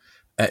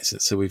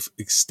 Excellent. So we've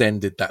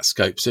extended that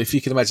scope. So if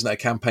you can imagine that a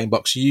campaign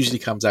box usually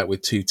comes out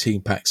with 2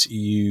 team packs,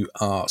 you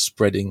are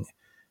spreading,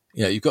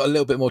 you've got a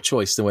little bit more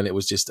choice than when it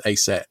was just a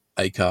set,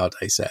 a card,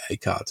 a set, a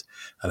card.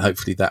 And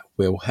hopefully that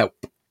will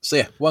help. So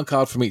yeah, one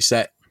card from each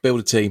set, build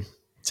a team,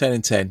 10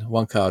 in 10,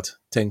 one card,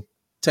 10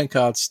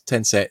 cards,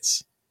 10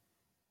 sets,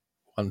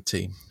 one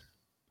team.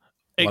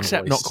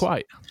 Except not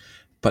quite.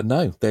 But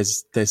no,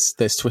 there's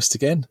twist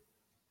again.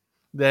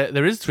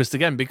 There is a twist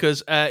again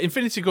because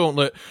Infinity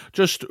Gauntlet.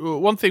 Just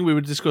one thing we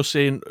were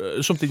discussing,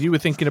 something you were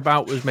thinking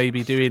about was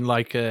maybe doing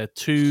like a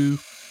two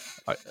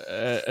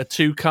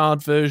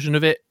card version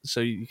of it, so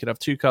you could have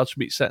 2 cards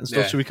from each set and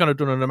stuff. Yeah. So we kind of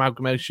done an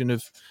amalgamation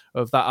of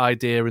that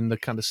idea in the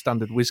kind of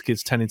standard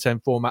WizKids 10 in 10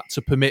 format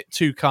to permit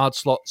 2 card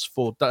slots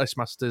for Dice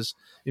Masters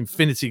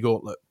Infinity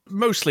Gauntlet,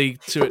 mostly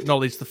to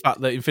acknowledge the fact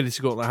that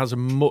Infinity Gauntlet has a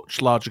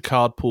much larger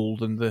card pool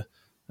than the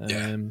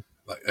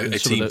like a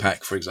team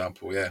pack, for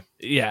example.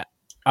 Yeah,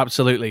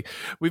 absolutely.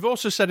 We've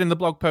also said in the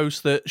blog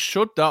post that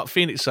should Dark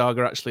Phoenix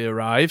Saga actually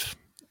arrive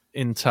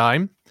in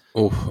time.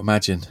 Oh,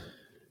 imagine.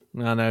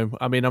 I know.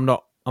 I mean,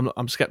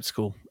 I'm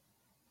skeptical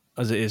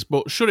as it is,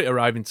 but should it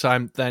arrive in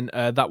time, then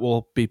that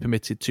will be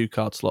permitted 2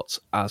 card slots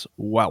as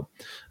well.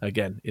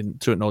 Again,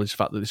 to acknowledge the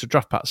fact that it's a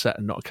draft pack set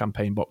and not a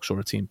campaign box or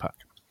a team pack.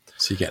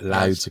 So you get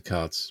loads of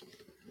cards.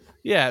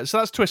 Yeah, so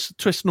that's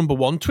twist number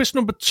 1. Twist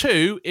number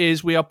 2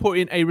 is we are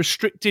putting a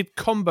restricted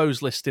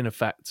combos list in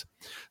effect.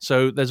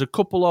 So there's a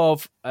couple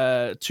of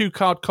 2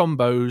 card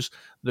combos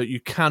that you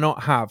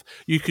cannot have.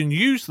 You can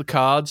use the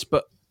cards,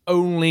 but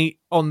only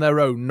on their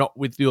own, not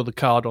with the other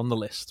card on the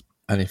list.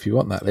 And if you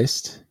want that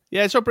list...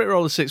 Yeah, it's on Brit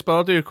Roller 6, but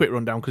I'll do a quick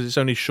rundown because it's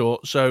only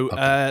short. So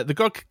the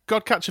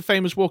Godcatcher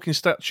Famous Walking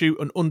Statue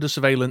and Under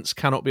Surveillance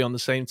cannot be on the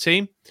same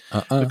team.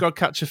 The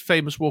Godcatcher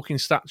Famous Walking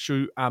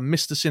Statue and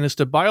Mr.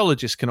 Sinister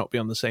Biologist cannot be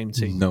on the same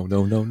team.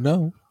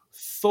 No.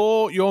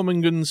 Thor,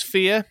 Jormungand's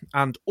Fear,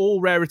 and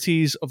all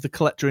rarities of the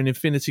Collector in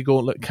Infinity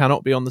Gauntlet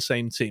cannot be on the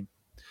same team.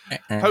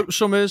 Hope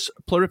Summers,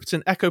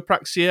 Pluripotent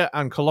Echopraxia,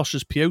 and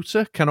Colossus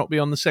Piotr cannot be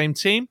on the same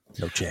team.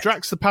 No check.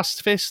 Drax the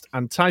Pacifist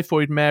and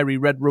Typhoid Mary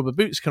Red Rubber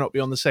Boots cannot be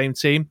on the same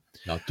team.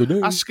 Not to do.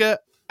 Asuka,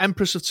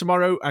 Empress of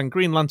Tomorrow, and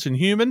Green Lantern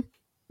Human.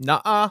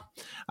 Nah.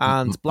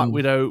 And Black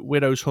Widow,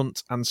 Widow's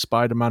Hunt, and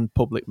Spider-Man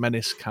Public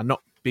Menace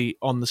cannot be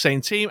on the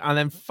same team. And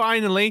then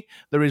finally,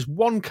 there is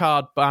 1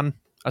 card ban.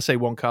 I say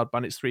 1 card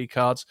ban, it's 3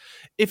 cards.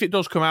 If it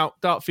does come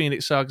out, Dark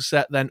Phoenix Saga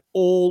set, then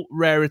all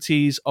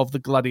rarities of the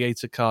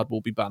Gladiator card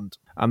will be banned.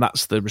 And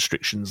that's the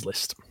restrictions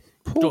list.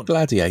 Poor Done.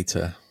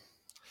 Gladiator.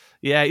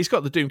 Yeah, he's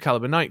got the Doom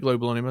Caliber Night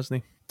Global on him,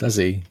 hasn't he? Does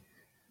he?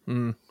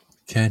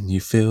 Can you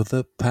feel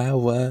the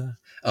power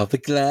of the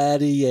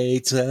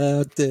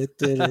Gladiator?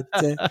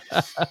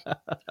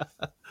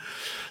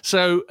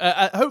 So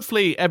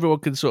hopefully everyone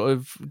can sort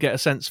of get a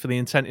sense for the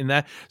intent in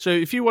there. So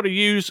if you want to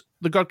use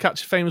the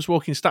Godcatcher Famous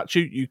Walking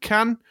Statue, you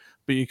can,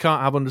 but you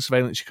can't have Under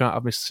Surveillance, you can't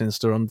have Mr.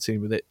 Sinister on the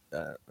team with it.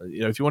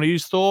 If you want to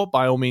use Thor,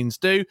 by all means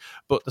do,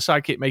 but the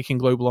sidekick making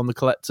global on the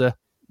Collector,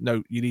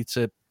 no, you need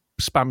to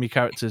spam your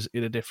characters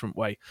in a different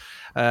way.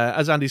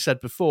 As Andy said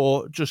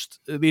before, just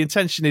the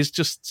intention is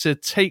just to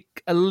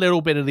take a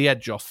little bit of the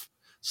edge off,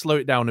 slow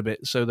it down a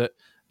bit so that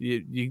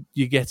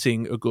you're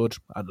getting a good,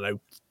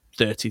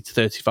 30 to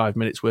 35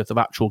 minutes worth of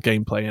actual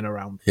gameplay in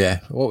around.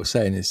 Yeah, what we're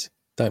saying is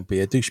don't be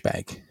a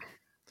douchebag.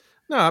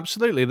 No,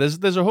 absolutely.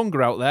 There's a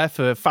hunger out there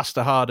for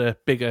faster, harder,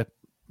 bigger,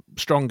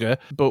 stronger.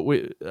 But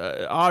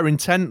our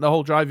intent, the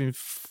whole driving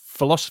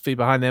philosophy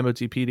behind the MOT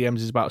PDMs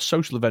is about a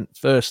social event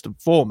first and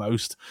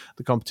foremost.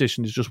 The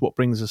competition is just what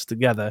brings us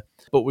together.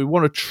 But we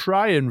want to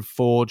try and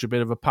forge a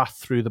bit of a path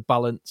through the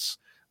balance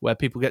where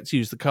people get to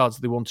use the cards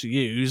they want to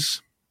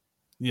use.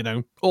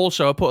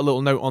 Also, I put a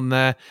little note on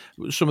there.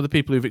 Some of the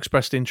people who've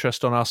expressed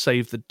interest on our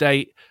Save the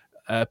Date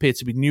appear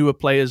to be newer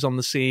players on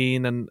the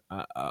scene, and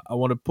I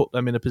want to put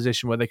them in a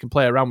position where they can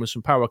play around with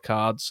some power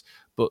cards,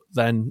 but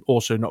then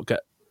also not get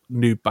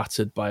noob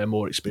battered by a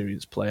more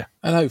experienced player.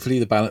 And hopefully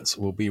the balance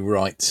will be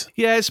right.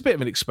 Yeah, it's a bit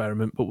of an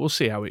experiment, but we'll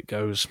see how it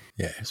goes.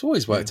 Yeah, it's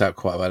always worked out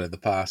quite well in the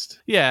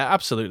past. Yeah,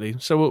 absolutely.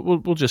 So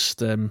we'll just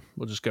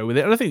go with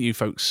it. And I think you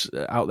folks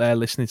out there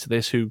listening to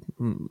this who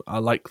are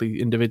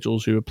likely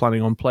individuals who are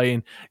planning on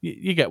playing,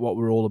 you get what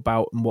we're all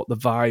about and what the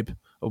vibe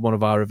of one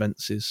of our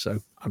events is.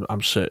 So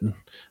I'm certain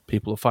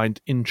people will find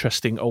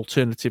interesting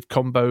alternative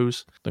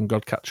combos than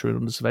Godcatcher and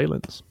Under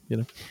Surveillance.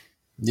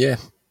 Yeah.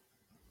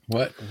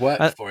 Work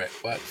for it.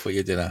 Work for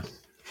your dinner.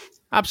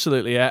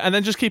 Absolutely, yeah. And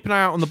then just keep an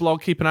eye out on the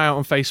blog, keep an eye out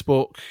on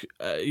Facebook,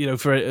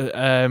 for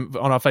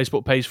on our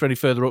Facebook page for any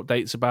further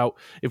updates about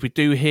if we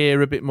do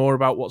hear a bit more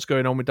about what's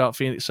going on with Dark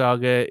Phoenix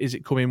Saga. Is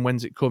it coming?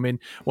 When's it coming?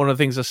 One of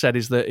the things I said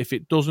is that if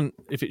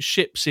it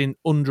ships in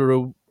under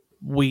a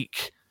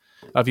week,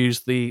 I've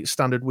used the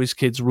standard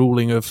WizKids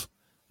ruling of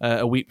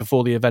a week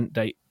before the event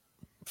date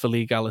for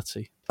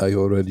legality. I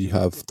already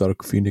have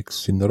Dark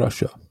Phoenix in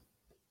Russia.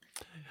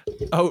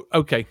 Oh,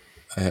 okay.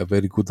 I have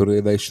very good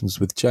relations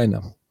with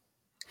China.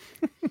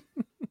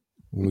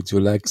 Would you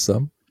like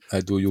some?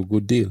 I do you a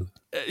good deal.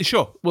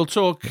 Sure, we'll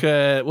talk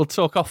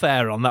off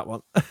air on that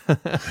one.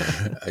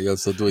 Are you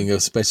also doing a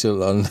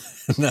special on?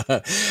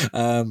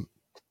 I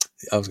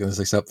was going to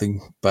say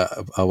something, but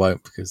I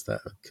won't because that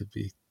could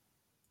be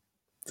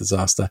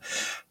disaster.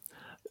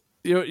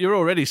 You're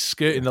already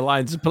skirting the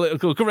lines of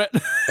political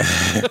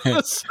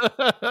correctness.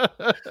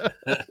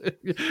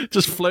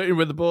 Just flirting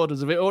with the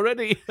borders of it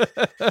already.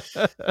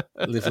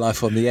 Live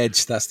life on the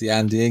edge. That's the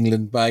Andy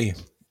England way.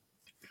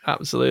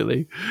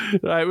 Absolutely.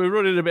 Right, we're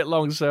running a bit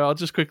long, so I'll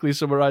just quickly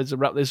summarise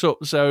and wrap this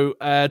up. So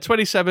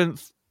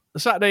 27th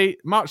Saturday,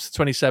 March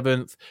the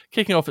 27th,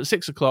 kicking off at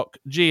 6 o'clock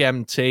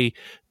GMT,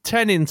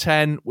 10 in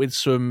 10 with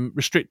some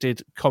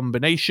restricted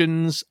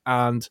combinations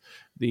and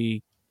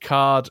the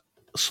card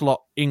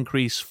slot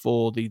increase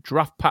for the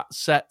draft pack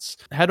sets.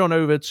 Head on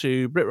over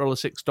to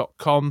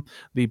BritRoller6.com.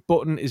 The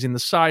button is in the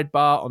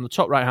sidebar on the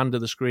top right hand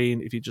of the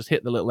screen. If you just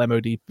hit the little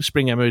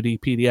Spring MOD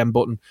PDM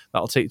button,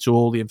 that'll take you to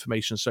all the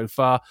information so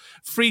far.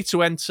 Free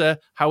to enter.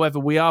 However,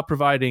 we are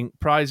providing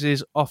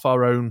prizes off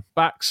our own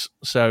backs,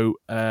 so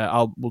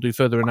we'll do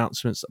further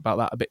announcements about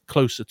that a bit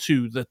closer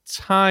to the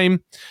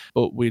time,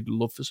 but we'd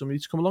love for somebody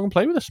to come along and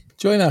play with us.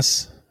 Join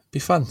us. Be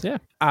fun. Yeah.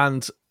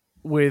 And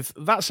with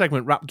that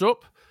segment wrapped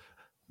up,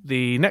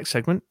 the next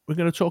segment, we're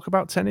going to talk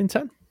about 10 in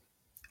 10.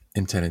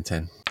 In 10 in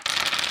 10.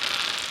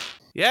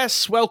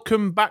 Yes,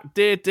 welcome back,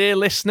 dear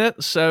listener.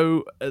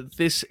 So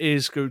this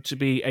is going to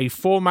be a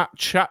format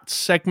chat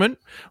segment.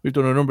 We've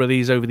done a number of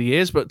these over the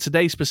years, but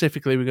today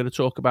specifically we're going to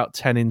talk about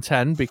 10 in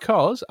 10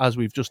 because, as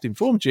we've just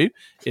informed you,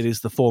 it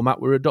is the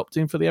format we're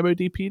adopting for the MOD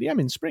PDM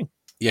in spring.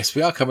 Yes,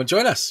 we are. Come and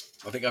join us.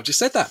 I think I've just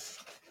said that.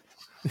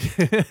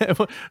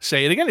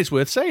 Say it again. It's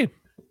worth saying.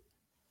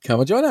 Come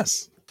and join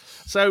us.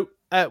 So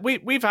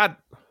we've had...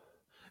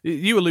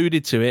 You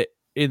alluded to it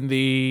in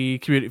the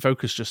community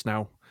focus just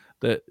now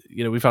that,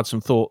 you know, we've had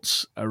some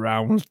thoughts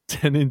around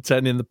 10 in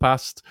 10 in the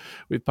past.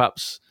 We've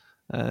perhaps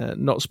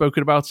not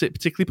spoken about it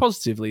particularly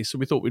positively, so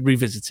we thought we'd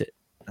revisit it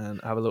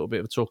and have a little bit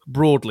of a talk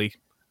broadly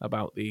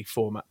about the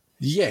format.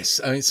 Yes,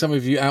 I mean, some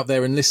of you out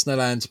there in listener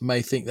land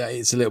may think that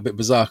it's a little bit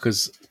bizarre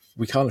because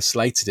we kind of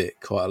slated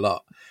it quite a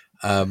lot.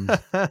 And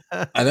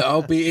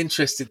I'll be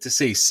interested to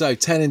see. So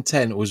 10 in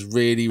 10 was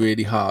really,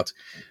 really hard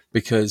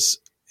because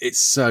it's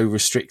so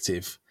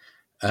restrictive.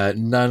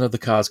 None of the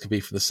cards can be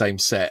from the same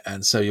set,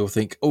 and so you'll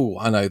think, oh,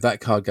 I know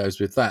that card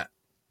goes with that,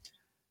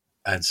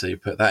 and so you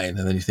put that in,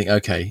 and then you think,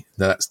 okay,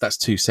 that's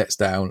 2 sets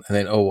down, and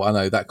then, oh, I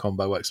know that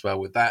combo works well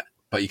with that,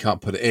 but you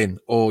can't put it in,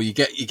 or you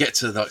get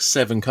to like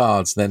 7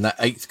 cards, and then that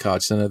 8th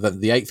card, so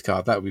the 8th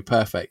card that would be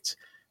perfect.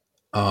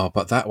 Oh,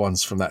 but that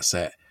one's from that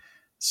set,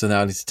 so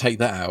now I need to take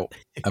that out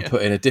and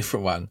put in a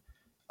different one.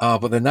 Oh,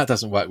 but then that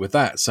doesn't work with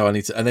that, so I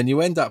need to, and then you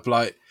end up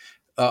like.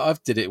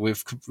 I've did it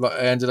with.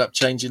 I ended up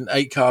changing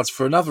 8 cards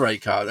for another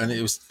 8 card, and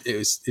it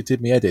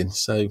did me head in.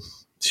 So it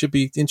should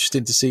be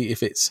interesting to see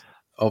if it's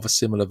of a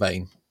similar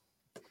vein.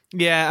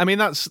 Yeah, I mean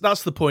that's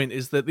the point.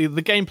 Is that the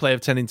gameplay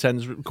of 10 in 10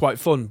 is quite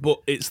fun, but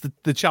it's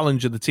the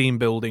challenge of the team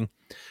building.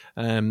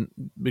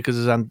 Because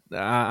as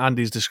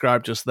Andy's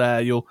described just there,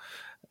 you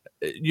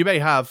may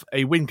have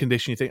a win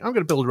condition. You think I'm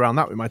going to build around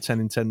that with my 10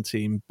 in 10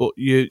 team, but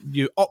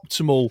your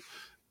optimal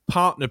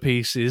partner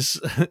pieces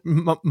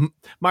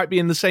might be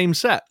in the same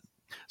set.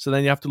 So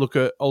then you have to look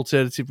at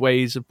alternative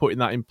ways of putting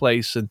that in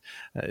place, and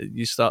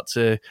you start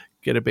to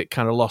get a bit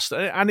kind of lost.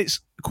 And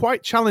it's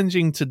quite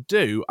challenging to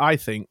do, I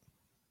think,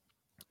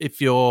 if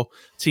you're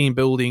team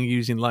building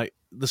using like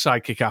the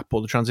Sidekick app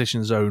or the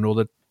Transition Zone or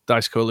the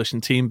Dice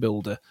Coalition Team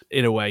Builder.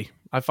 In a way,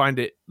 I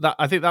think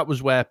that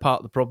was where part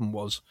of the problem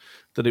was,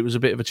 that it was a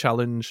bit of a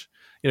challenge.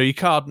 You know,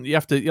 you'll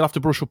have to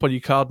brush up on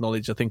your card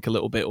knowledge, I think, a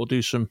little bit, or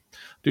do some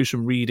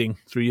reading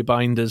through your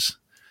binders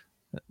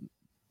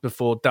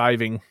before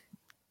diving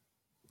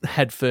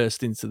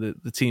headfirst into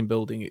the team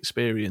building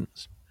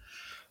experience.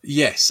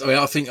 Yes, I mean,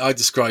 I think I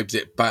described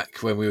it back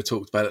when we were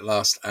talking about it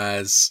last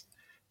as,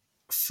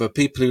 for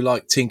people who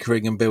like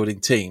tinkering and building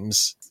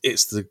teams,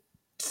 it's the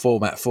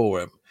format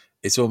for them.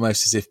 It's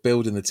almost as if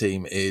building the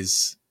team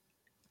is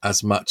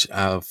as much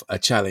of a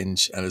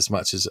challenge and as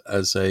much as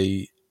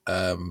a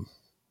the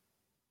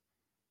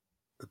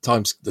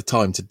time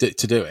to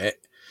do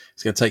it.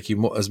 It's going to take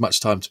you as much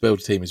time to build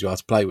a team as you are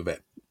to play with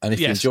it. And if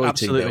you enjoy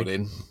team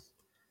building,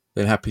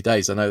 then happy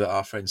days. I know that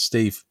our friend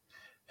Steve,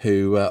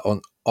 who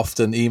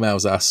often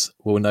emails us,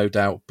 will no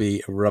doubt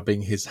be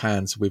rubbing his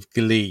hands with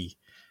glee.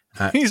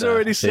 He's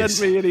already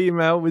sent me an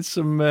email with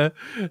some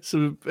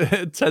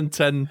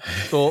 10-10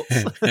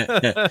 thoughts.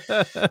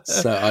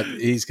 So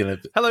he's going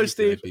to. Hello,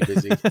 Steve. Be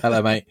busy.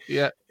 Hello, mate.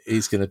 Yeah,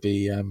 he's going to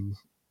be.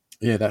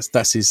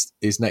 That's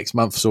his next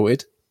month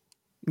sorted.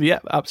 Yeah,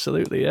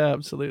 absolutely. Yeah,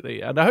 absolutely.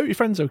 And I hope your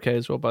friend's okay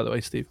as well, by the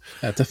way, Steve.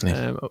 Yeah,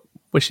 definitely.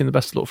 Wishing the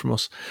best of luck from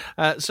us.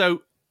 And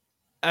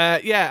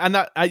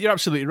that you're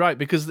absolutely right,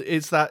 because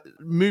it's that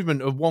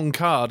movement of one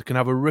card can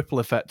have a ripple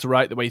effect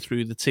right the way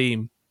through the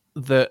team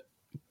that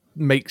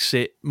makes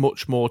it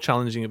much more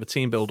challenging of a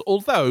team build.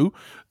 Although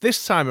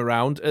this time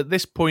around, at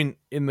this point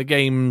in the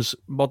game's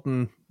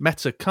modern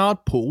meta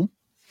card pool,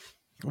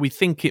 we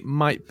think it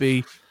might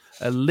be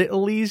a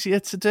little easier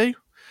to do.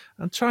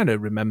 I'm trying to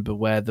remember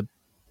where the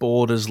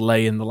borders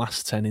lay in the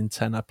last 10 in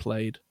 10 I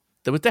played.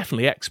 There were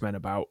definitely X-Men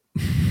about.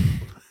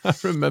 I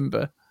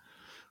remember.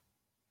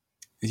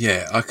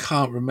 Yeah, I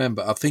can't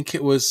remember. I think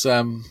it was.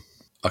 I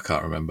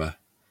can't remember.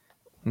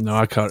 No,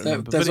 I can't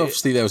remember.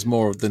 There was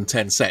more than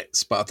 10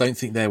 sets, but I don't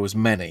think there was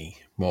many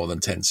more than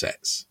 10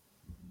 sets.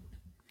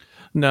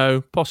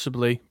 No,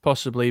 possibly.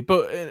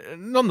 But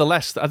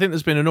nonetheless, I think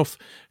there's been enough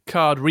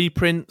card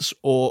reprints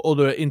or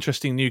other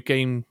interesting new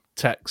game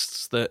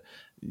texts that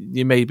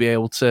you may be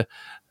able to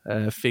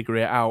figure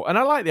it out. And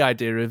I like the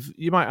idea of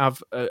you might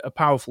have a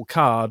powerful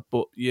card,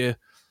 but you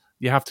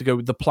have to go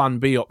with the plan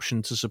B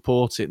option to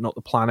support it, not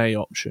the plan A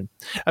option.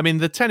 I mean,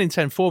 the 10 in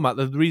 10 format,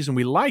 the reason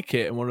we like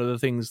it, and one of the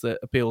things that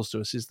appeals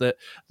to us, is that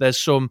there's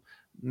some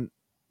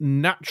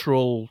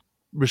natural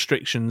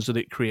restrictions that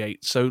it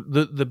creates. So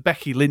the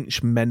Becky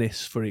Lynch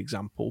menace, for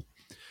example,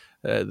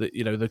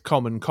 the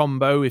common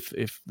combo,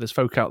 if there's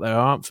folk out there who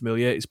aren't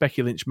familiar, it's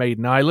Becky Lynch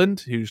Maiden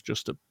Island, who's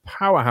just a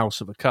powerhouse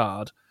of a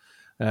card.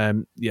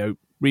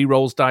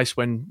 Re-rolls dice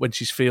when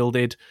she's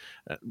fielded,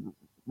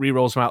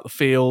 re-rolls them out the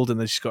field, and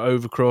then she's got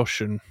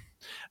Overcrush,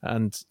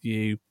 and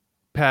you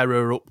pair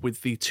her up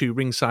with the 2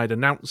 ringside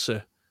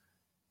announcer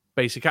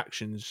basic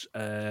actions,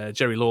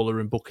 Jerry Lawler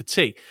and Booker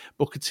T.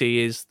 Booker T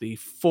is the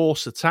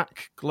force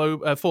attack,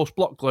 force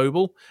block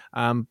global,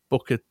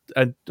 freaking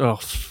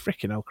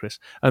hell, Chris.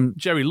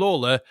 Jerry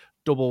Lawler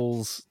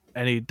doubles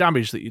any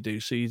damage that you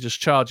do, so you just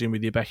charge in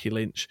with your Becky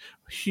Lynch,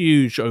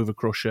 huge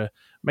Overcrusher,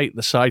 make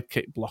the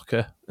sidekick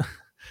blocker,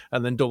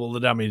 and then double the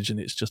damage, and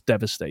it's just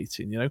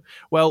devastating,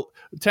 Well,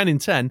 10 in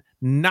 10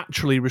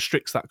 naturally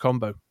restricts that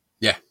combo.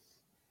 Yeah,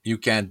 you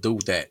can do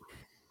that.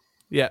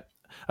 Yeah,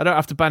 I don't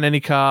have to ban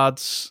any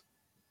cards.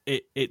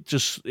 It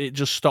just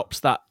stops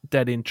that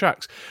dead in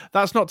tracks.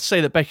 That's not to say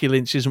that Becky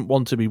Lynch isn't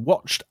one to be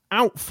watched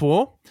out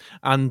for,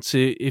 and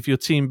if you're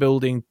team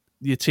building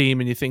your team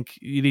and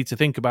you need to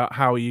think about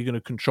how are you going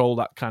to control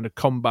that kind of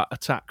combat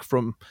attack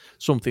from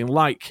something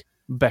like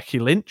Becky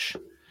Lynch,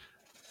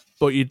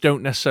 but you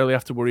don't necessarily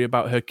have to worry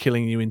about her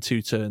killing you in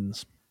 2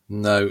 turns.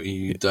 No,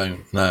 you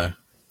don't. No.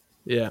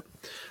 Yeah.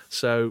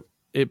 So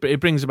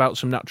it brings about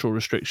some natural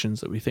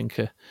restrictions that we think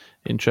are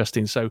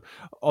interesting. So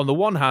on the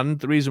one hand,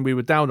 the reason we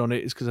were down on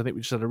it is because I think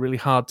we just had a really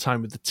hard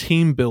time with the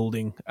team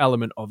building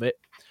element of it.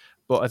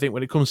 But I think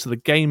when it comes to the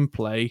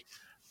gameplay,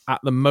 at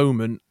the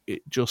moment,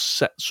 it just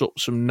sets up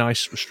some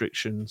nice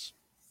restrictions.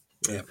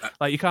 Yeah.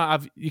 Like you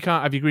can't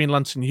have your Green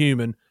Lantern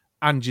human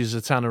and your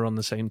Zatanna on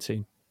the same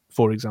team,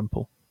 for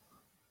example.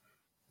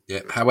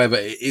 Yeah. However,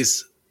 it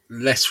is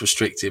less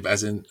restrictive,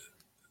 as in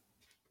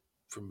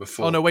from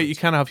before. Oh no, wait, you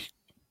can have.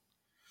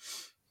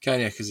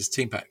 Can you? Because it's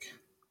team pack.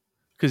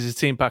 Because it's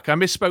team pack. I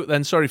misspoke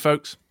then. Sorry,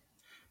 folks.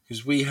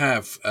 Because we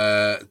have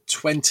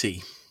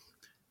 20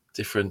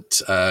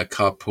 different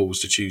card pools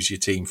to choose your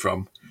team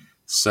from.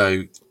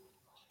 So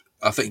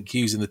I think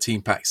using the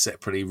team pack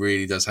separately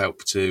really does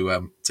help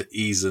to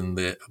ease I'm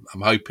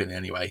hoping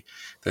anyway,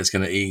 that's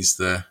going to ease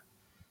the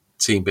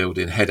team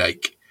building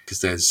headache,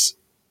 because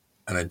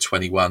and then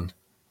 21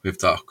 if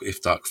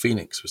Dark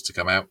Phoenix was to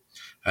come out.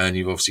 And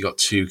you've obviously got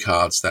 2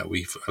 cards that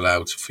we've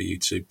allowed for you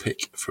to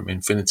pick from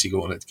Infinity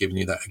Gauntlet, giving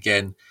you that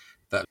again,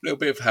 that little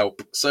bit of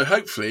help. So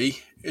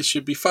hopefully it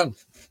should be fun.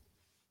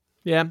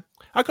 Yeah.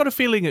 I got a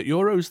feeling at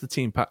Euros the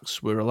team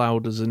packs were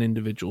allowed as an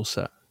individual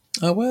set.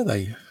 Oh, were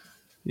they?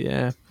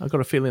 Yeah, I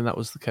got a feeling that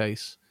was the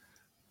case.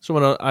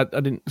 Someone will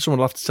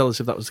have to tell us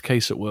if that was the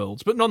case at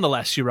Worlds. But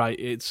nonetheless, you're right.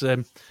 It's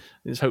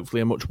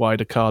hopefully a much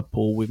wider card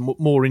pool with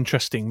more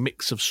interesting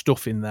mix of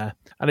stuff in there.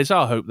 And it's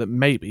our hope that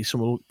maybe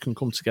someone can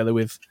come together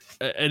with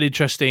an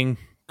interesting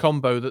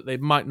combo that they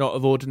might not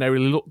have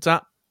ordinarily looked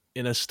at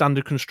in a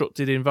standard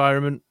constructed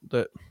environment,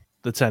 that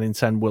the 10 in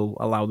 10 will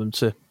allow them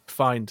to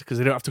find, because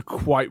they don't have to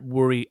quite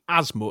worry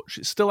as much.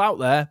 It's still out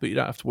there, but you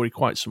don't have to worry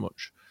quite so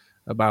much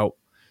about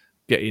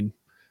getting,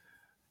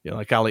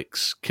 like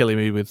Alex killing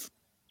me with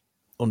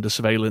Under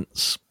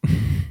Surveillance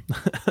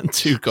and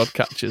 2 God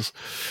Catchers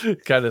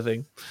kind of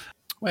thing.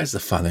 Where's the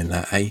fun in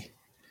that, eh?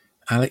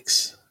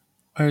 Alex,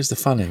 where is the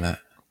fun in that?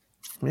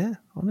 Yeah,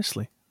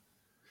 honestly.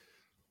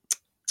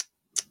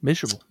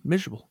 Miserable.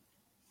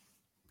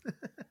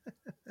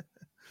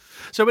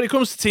 So when it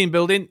comes to team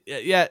building,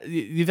 yeah,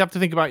 you'd have to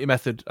think about your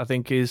method, I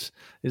think, is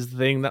the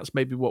thing. That's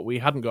maybe what we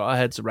hadn't got our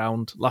heads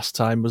around last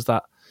time, was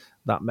that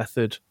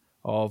method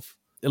of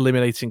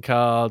eliminating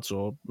cards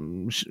or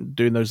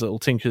doing those little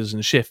tinkers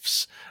and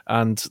shifts,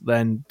 and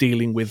then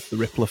dealing with the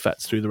ripple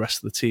effects through the rest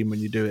of the team when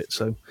you do it.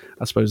 So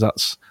I suppose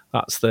that's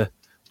the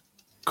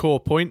core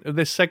point of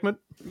this segment.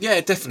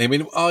 Yeah, definitely. I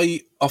mean,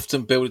 I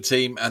often build a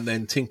team and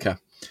then tinker,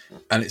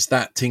 and it's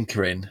that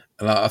tinkering.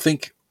 And I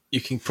think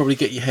you can probably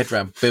get your head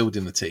around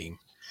building the team.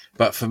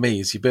 But for me,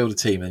 is you build a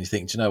team and you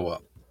think, do you know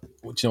what?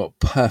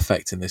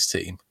 Perfect in this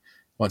team,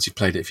 once you've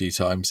played it a few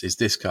times, is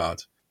this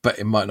card. But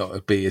it might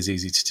not be as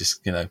easy to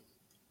just,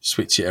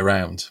 switch it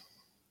around.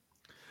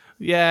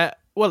 Yeah,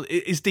 well,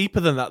 it's deeper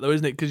than that, though,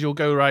 isn't it? Because you'll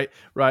go, right,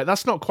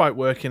 that's not quite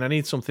working, I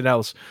need something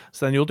else.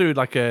 So then you'll do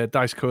like a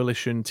Dice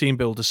Coalition team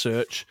builder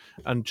search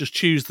and just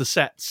choose the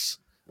sets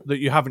that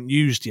you haven't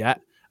used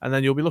yet. And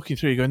then you'll be looking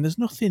through, going, there's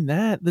nothing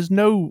there. There's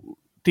no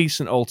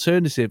decent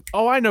alternative.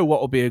 Oh, I know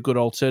what will be a good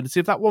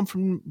alternative. That one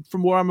from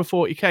Warhammer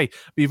 40k.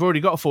 But you've already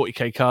got a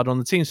 40k card on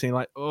the team, so you're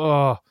like,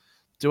 oh,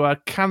 do I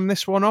can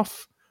this one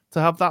off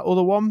to have that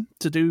other one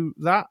to do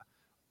that?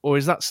 Or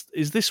is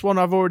this one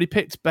I've already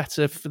picked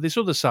better for this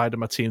other side of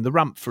my team, the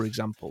ramp, for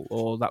example,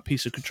 or that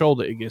piece of control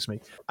that it gives me?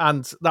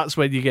 And that's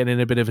when you get in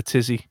a bit of a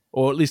tizzy,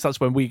 or at least that's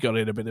when we got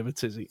in a bit of a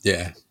tizzy.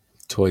 Yeah,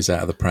 toys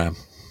out of the pram.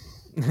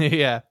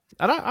 Yeah.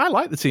 And I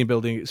like the team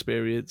building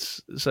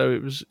experience,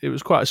 so it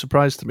was quite a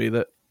surprise to me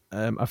that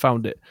I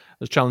found it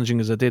as challenging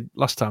as I did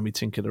last time we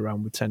tinkered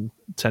around with 10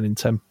 in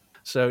 10.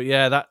 So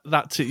yeah,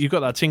 you've got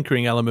that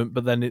tinkering element,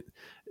 but then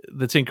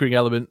the tinkering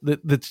element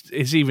that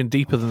is even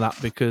deeper than that,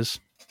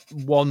 because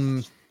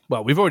we've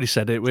already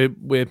said it. We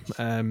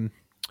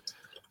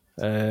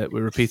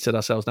repeated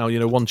ourselves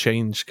now. One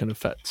change can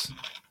affect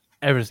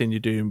everything you're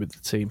doing with the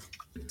team.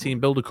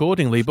 Team build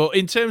accordingly. But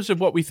in terms of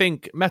what we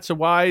think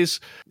meta-wise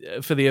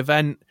for the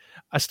event,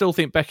 I still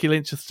think Becky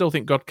Lynch, I still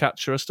think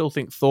Godcatcher, I still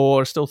think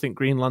Thor, I still think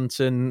Green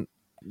Lantern,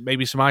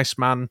 maybe some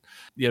Iceman.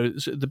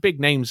 The big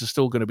names are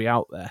still going to be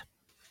out there.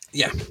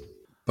 Yeah,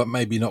 but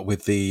maybe not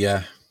with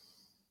the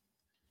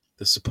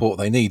support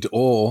they need.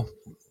 Or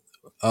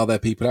are there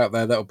people out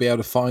there that will be able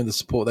to find the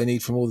support they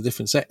need from all the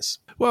different sets?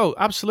 Well,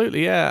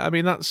 absolutely, yeah. I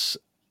mean, that's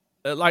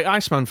like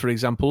Iceman, for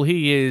example.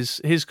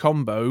 His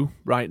combo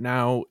right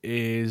now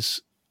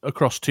is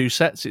across 2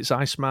 sets. It's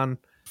Iceman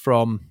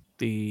from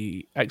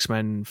the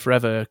X-Men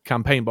Forever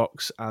campaign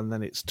box, and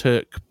then it's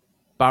Turk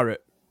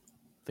Barrett.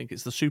 I think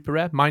it's the super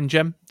rare Mind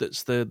Gem.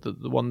 That's the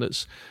one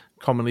that's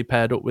commonly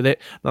paired up with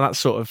it. Now that's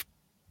sort of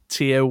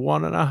tier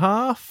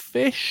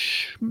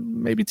 1.5-ish,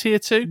 maybe tier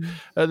 2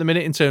 at the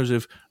minute in terms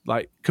of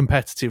like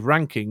competitive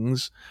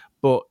rankings.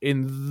 But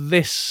in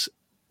this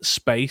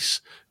space,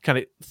 can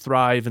it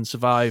thrive and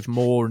survive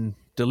more and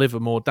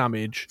deliver more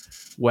damage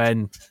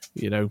when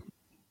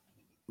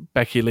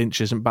Becky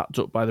Lynch isn't backed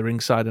up by the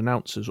ringside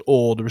announcers,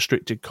 or the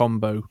restricted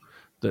combo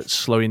that's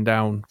slowing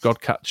down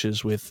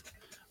Godcatchers with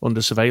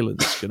under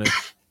surveillance going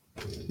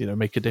to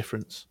make a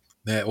difference?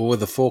 Yeah, or will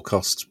the 4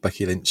 cost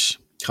Becky Lynch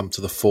come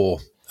to the 4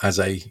 as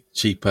a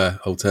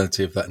cheaper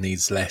alternative that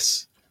needs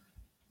less?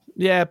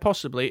 Yeah,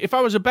 possibly. If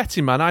I was a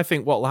betting man, I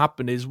think what will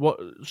happen is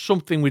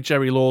something with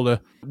Jerry Lawler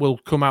will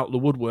come out the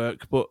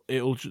woodwork, but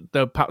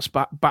they'll perhaps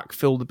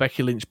backfill the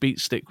Becky Lynch beat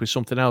stick with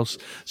something else.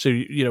 So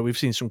we've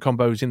seen some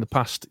combos in the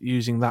past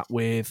using that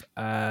with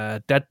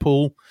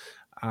Deadpool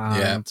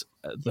and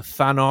the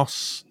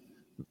Thanos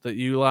that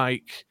you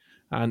like,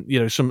 and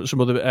some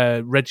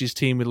other Reggie's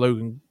team with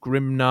Logan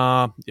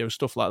Grimnar,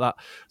 stuff like that.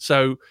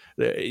 So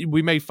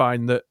we may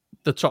find that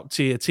the top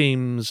tier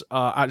teams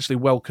are actually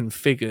well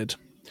configured.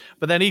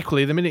 But then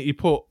equally, the minute you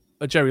put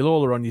a Jerry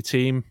Lawler on your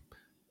team,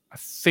 I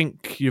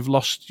think you've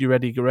lost your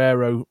Eddie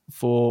Guerrero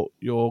for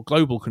your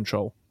global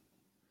control.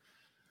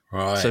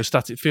 Right. So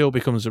static field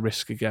becomes a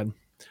risk again,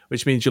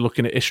 which means you're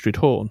looking at Istrid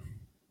Horn,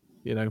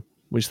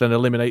 which then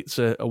eliminates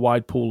a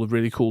wide pool of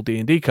really cool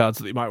D&D cards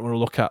that you might want to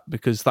look at,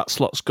 because that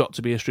slot's got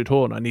to be Istrid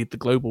Horn. I need the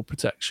global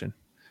protection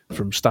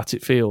from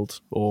static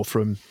field or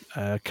from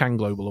Can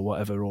Global or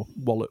whatever, or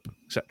Wallop,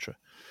 etc.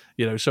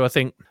 So I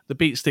think the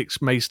beat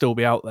sticks may still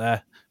be out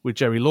there with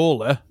Jerry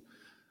Lawler,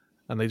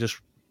 and they just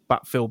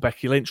backfill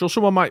Becky Lynch, or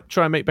someone might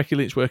try and make Becky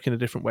Lynch work in a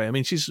different way. I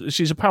mean,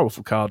 she's a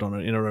powerful card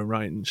in her own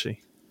right, isn't she?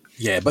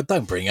 Yeah, but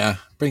don't bring her.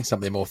 Bring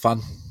something more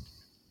fun.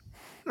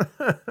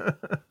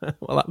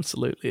 Well,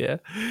 absolutely, yeah,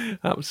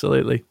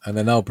 absolutely. And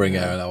then I'll bring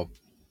her and I'll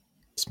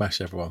smash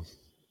everyone.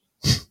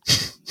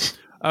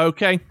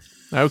 Okay,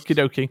 okie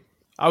dokie.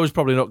 I was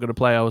probably not going to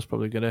play. I was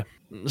probably going to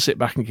sit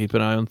back and keep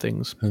an eye on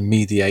things and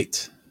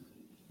mediate.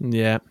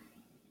 Yeah.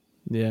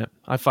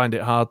 I find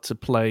it hard to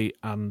play,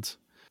 and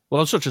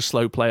I'm such a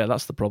slow player.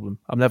 That's the problem.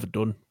 I'm never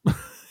done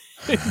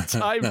in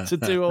time to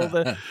do all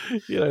the,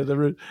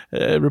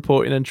 the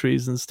reporting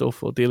entries and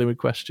stuff, or dealing with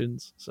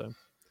questions. So,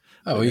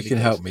 you can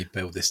help me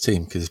build this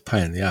team because it's a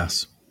pain in the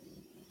ass.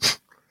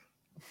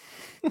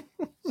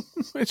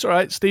 It's all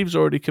right. Steve's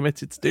already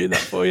committed to doing that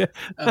for you.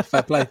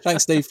 Fair play.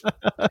 Thanks, Steve. Make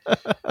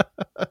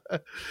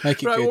it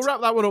right, good. We'll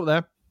wrap that one up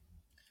there.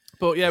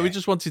 But yeah, we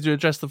just wanted to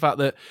address the fact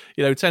that,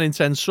 10 in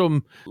 10,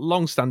 some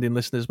long-standing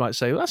listeners might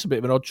say, well, that's a bit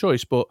of an odd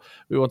choice, but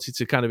we wanted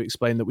to kind of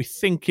explain that we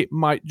think it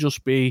might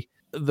just be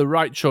the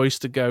right choice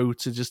to go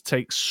to just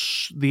take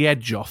the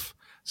edge off.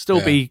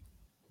 Still be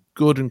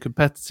good and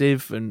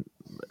competitive and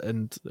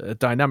a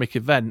dynamic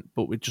event,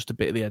 but with just a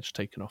bit of the edge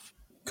taken off.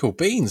 Cool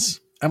beans.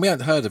 And we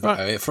haven't heard about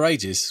it for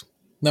ages.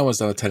 No one's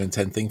done a 10 in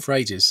 10 thing for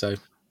ages, so...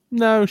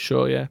 No,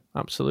 sure, yeah.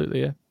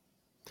 Absolutely, yeah.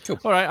 Cool.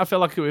 All right, I feel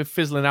like we're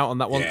fizzling out on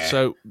that one,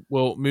 so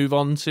we'll move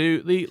on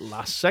to the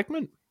last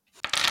segment.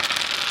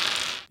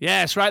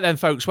 Yes, right then,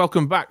 folks,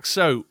 welcome back.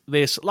 So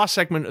this last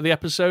segment of the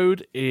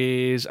episode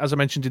is, as I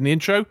mentioned in the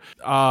intro,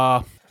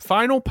 our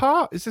final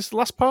part. Is this the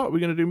last part? We're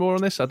going to do more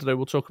on this? I don't know,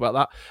 we'll talk about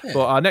that. Yeah.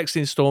 But our next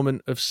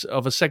instalment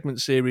of a segment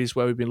series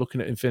where we've been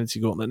looking at Infinity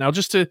Gauntlet. Now,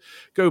 just to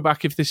go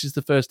back, if this is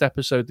the first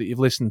episode that you've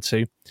listened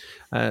to,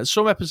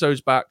 some episodes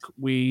back,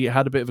 we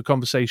had a bit of a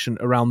conversation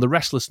around the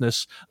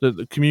restlessness that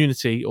the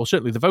community, or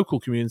certainly the vocal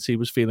community,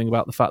 was feeling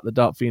about the fact that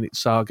Dark Phoenix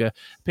Saga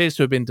appears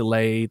to have been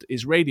delayed.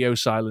 Is radio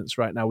silence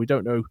right now? We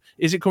don't know.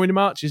 Is it coming to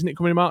March? Isn't it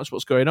coming to March?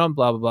 What's going on?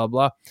 Blah, blah, blah,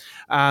 blah.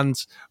 And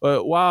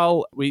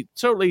while we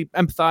totally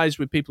empathise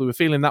with people who are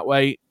feeling that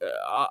way,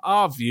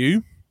 our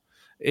view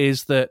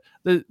is that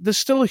there's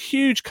still a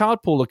huge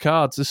card pool of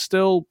cards. There's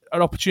still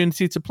an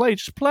opportunity to play.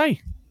 Just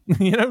play.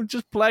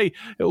 Just play.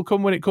 It'll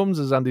come when it comes,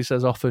 as Andy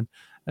says often.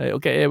 It'll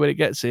get here when it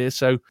gets here.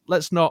 So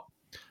let's not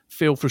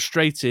feel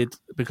frustrated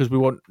because we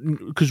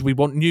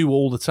want new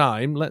all the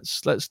time,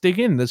 let's dig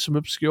in. There's some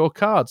obscure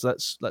cards.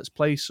 Let's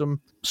play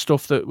some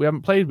stuff that we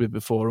haven't played with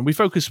before. And we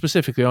focus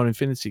specifically on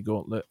Infinity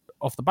Gauntlet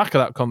off the back of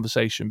that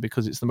conversation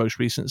because it's the most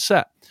recent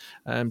set.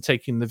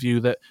 Taking the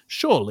view that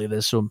surely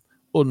there's some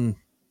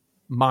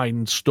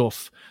unmined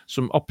stuff,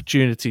 some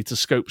opportunity to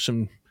scope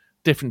some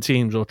different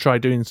teams or try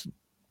doing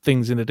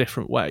things in a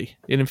different way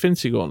in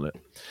Infinity Gauntlet.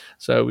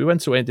 So we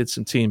went away and did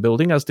some team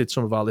building, as did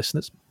some of our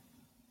listeners.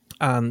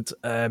 And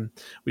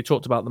we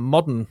talked about the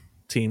modern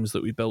teams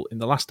that we built in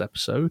the last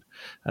episode.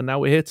 And now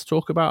we're here to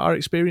talk about our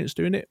experience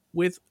doing it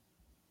with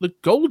the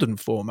Golden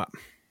format.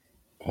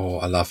 Oh,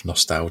 I love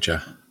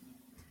nostalgia.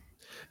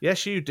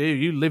 Yes, you do.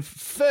 You live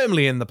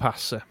firmly in the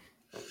past, sir.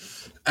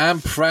 I'm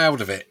proud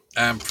of it.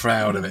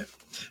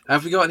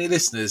 Have we got any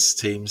listeners'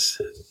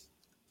 teams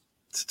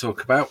to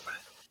talk about?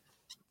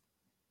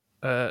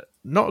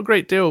 Not a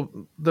great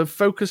deal. The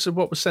focus of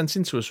what was sent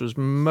into us was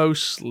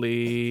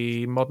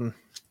mostly modern.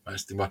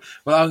 Well,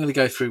 I'm going to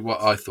go through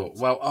what I thought.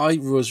 Well, I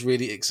was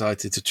really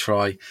excited to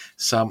try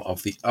some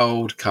of the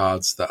old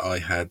cards that I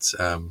had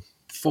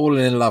fallen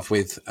in love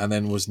with and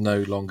then was no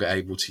longer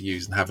able to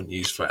use and haven't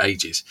used for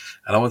ages.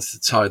 And I wanted to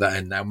tie that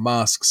in. Now,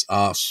 masks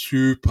are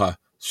super,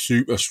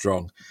 super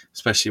strong,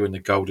 especially in the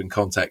golden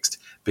context,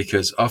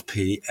 because of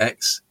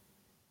PXMFG,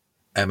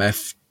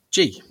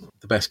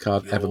 the best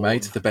card ever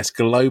made, the best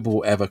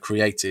global ever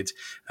created,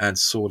 and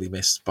sorely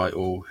missed by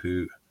all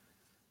who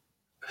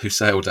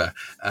sailed her.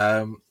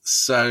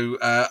 So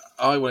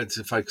I wanted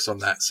to focus on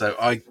that. So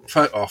I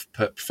put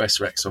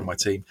Professor X on my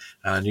team,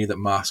 and I knew that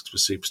masks were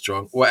super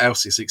strong. What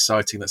else is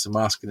exciting that's a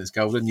mask and it's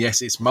golden?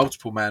 Yes, it's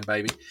multiple man,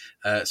 baby.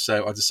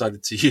 So I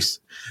decided to use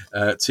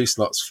 2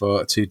 slots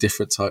for 2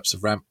 different types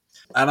of ramp.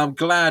 And I'm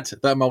glad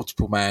that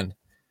multiple man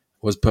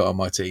was put on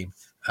my team.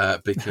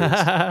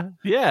 Because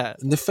yeah,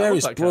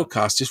 Nefarious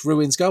Broadcast just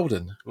ruins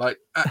golden. Like,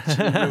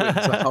 actually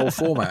ruins the whole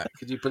format.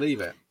 Could you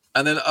believe it?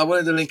 And then I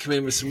wanted to link him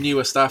in with some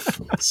newer stuff.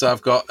 So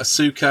I've got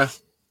Asuka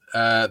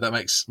that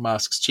makes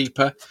masks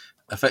cheaper,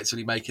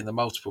 effectively making the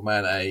multiple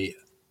man a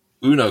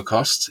Uno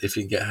cost if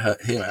you can get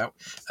him out.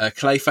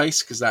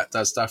 Clayface, because that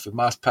does stuff with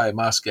mask. Pay a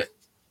mask, get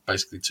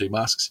basically 2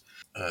 masks.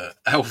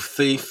 Elf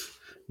Thief,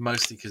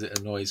 mostly because it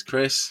annoys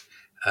Chris.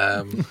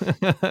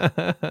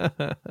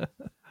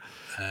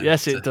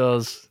 Yes, it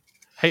does.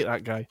 Hate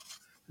that guy.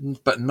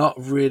 But not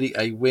really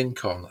a win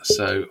con.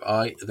 So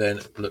I then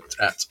looked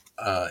at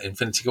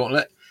Infinity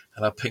Gauntlet,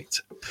 and I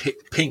picked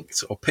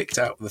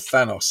out the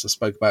Thanos. I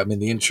spoke about him in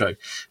the intro.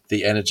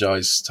 The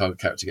energized target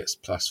character gets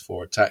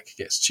 +4 attack,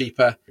 gets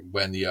cheaper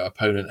when the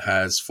opponent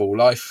has full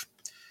life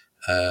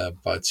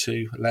by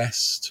 2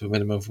 less to a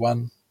minimum of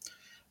 1.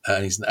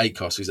 And he's an 8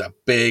 cost. So he's a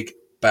big,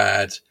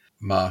 bad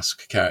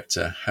mask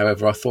character.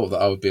 However, I thought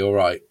that I would be all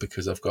right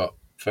because I've got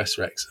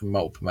Professor X and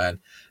Multiple Man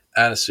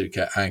and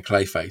Asuka and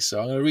Clayface. So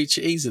I'm going to reach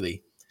it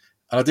easily.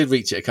 And I did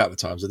reach it a couple of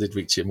times. I did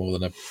reach it more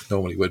than I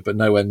normally would, but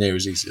nowhere near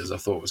as easy as I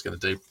thought it was going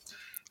to do.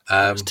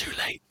 It was too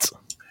late.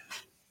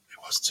 It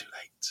was too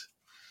late.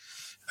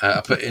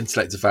 I put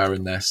Intellect Devourer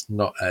in there. It's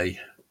not a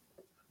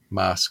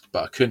mask,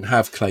 but I couldn't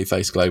have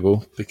Clayface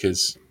Global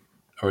because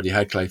I already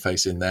had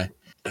Clayface in there,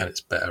 and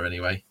it's better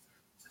anyway.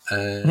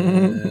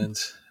 And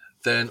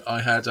then I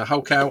had a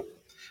Hulk out.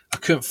 I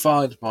couldn't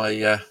find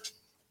my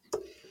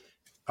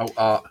old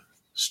art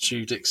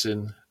Stu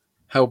Dixon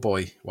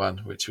Hellboy one,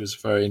 which was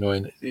very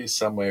annoying. It is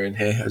somewhere in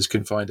here. I just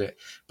couldn't find it.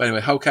 But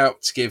anyway, Hulk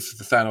out to give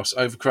the Thanos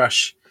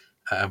Overcrush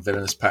and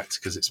Villainous Pact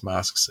because it's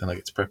masks and I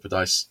get to prep a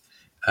dice.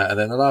 And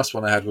then the last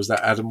one I had was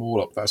that Adam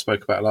Warlock that I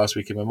spoke about last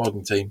week in my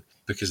modern team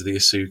because of the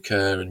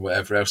Asuka and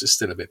whatever else. It's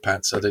still a bit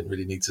pants. So I didn't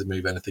really need to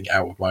move anything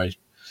out of my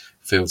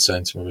field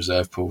zone to my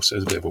reserve pool. So it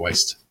was a bit of a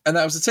waste. And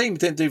that was the team.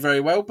 It didn't do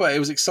very well, but it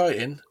was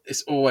exciting.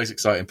 It's always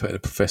exciting putting a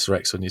Professor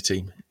X on your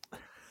team.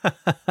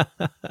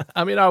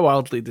 I mean, I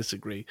wildly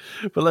disagree,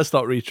 but let's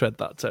not retread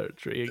that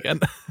territory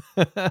again.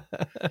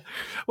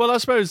 Well, I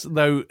suppose,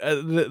 though,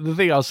 the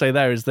thing I'll say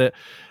there is that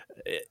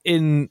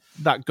in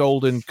that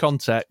golden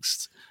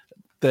context,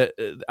 that,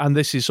 and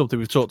this is something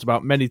we've talked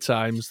about many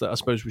times that I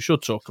suppose we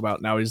should talk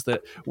about now, is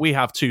that we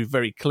have 2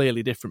 very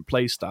clearly different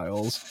play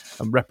styles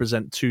and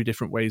represent 2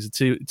 different ways of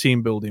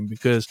team building,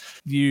 because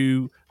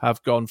you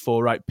have gone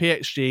for, right,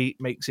 PXG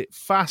makes it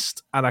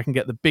fast and I can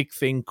get the big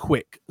thing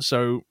quick.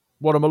 So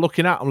what am I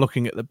looking at? I'm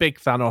looking at the big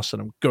Thanos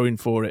and I'm going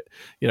for it,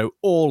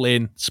 all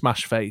in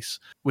smash face,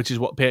 which is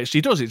what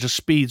PXG does. It just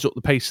speeds up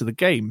the pace of the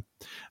game.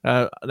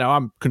 Now,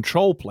 I'm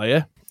control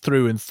player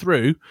through and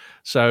through,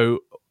 so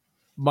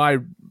my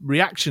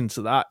reaction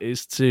to that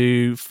is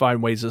to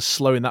find ways of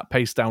slowing that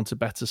pace down to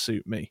better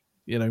suit me,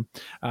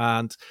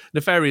 And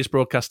Nefarious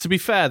Broadcast, to be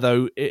fair,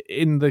 though,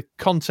 in the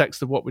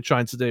context of what we're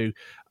trying to do,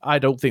 I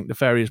don't think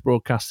Nefarious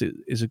Broadcast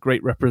is a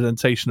great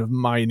representation of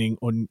mining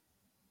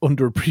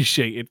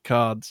underappreciated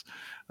cards.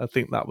 I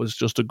think that was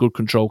just a good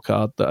control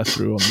card that I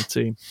threw on the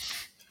team.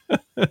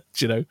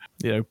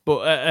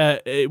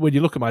 But when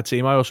you look at my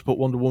team, I also put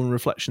Wonder Woman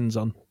Reflections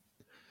on.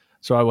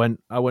 So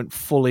I went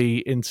fully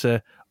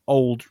into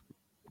old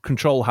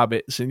control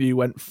habits, and you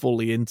went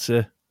fully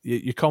into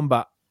your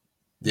combat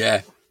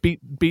Yeah.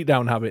 beat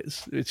down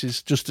habits, which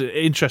is just an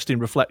interesting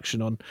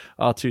reflection on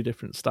our two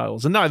different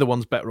styles. And neither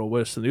one's better or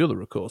worse than the other,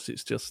 of course.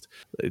 It's just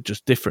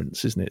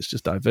difference, isn't it? It's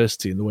just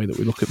diversity in the way that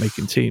we look at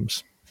making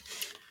teams.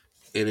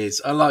 It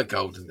is. I like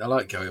Golden. I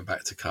like going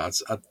back to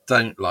cards. I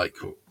don't like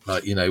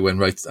when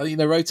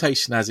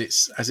rotation has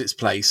its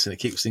place and it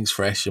keeps things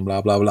fresh and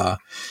blah blah blah.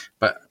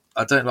 But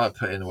I don't like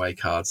putting away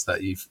cards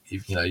that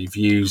you've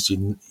used.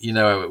 You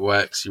know how it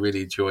works. You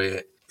really enjoy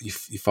it. You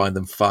find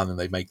them fun and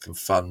they make them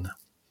fun.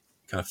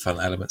 Kind of fun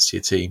elements to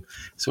your team.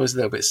 It's always a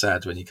little bit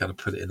sad when you kind of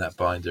put it in that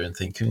binder and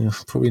think,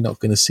 probably not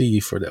going to see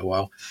you for a little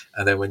while.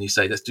 And then when you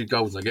say, let's do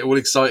Golden, I get all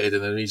excited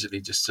and immediately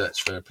just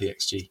search for a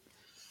PXG.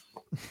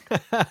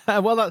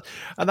 Well,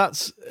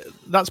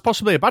 that's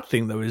possibly a bad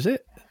thing, though, is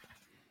it?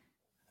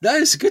 No,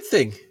 it's a good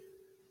thing.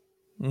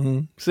 Mm-hmm.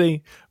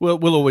 See,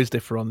 we'll always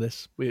differ on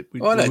this. We'll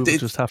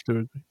just have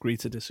to agree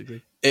to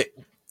disagree. It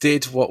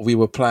did what we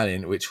were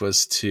planning, which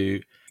was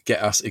to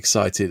get us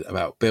excited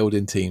about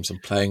building teams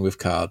and playing with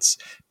cards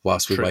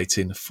whilst we're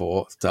waiting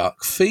for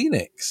Dark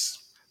Phoenix.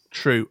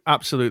 True,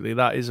 absolutely.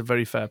 That is a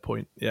very fair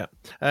point. Yeah.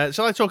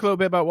 Shall I talk a little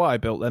bit about what I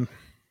built then?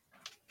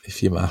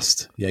 If you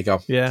must. Yeah, go on.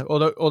 Yeah,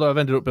 although I've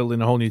ended up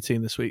building a whole new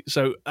team this week.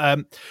 So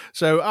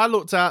I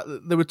looked at,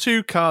 there were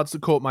two cards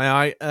that caught my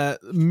eye.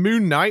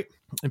 Moon Knight.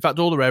 In fact,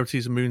 all the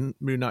rarities of Moon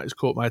Knight has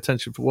caught my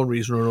attention for one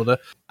reason or another.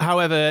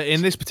 However,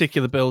 in this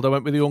particular build, I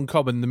went with the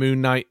uncommon, the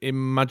Moon Knight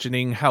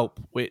Imagining Help,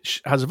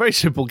 which has a very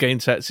simple game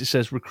text. It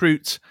says,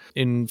 recruit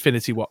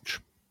Infinity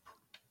Watch.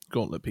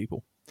 Gauntlet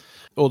people.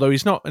 Although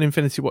he's not an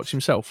Infinity Watch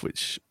himself,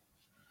 which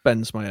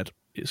bends my head.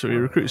 So he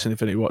recruits an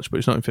Infinity Watch, but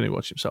he's not Infinity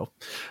Watch himself.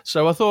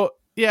 So I thought,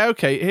 yeah,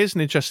 okay, here's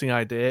an interesting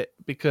idea,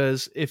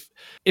 because if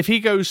he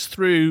goes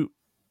through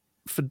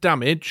for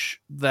damage,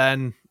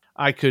 then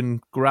I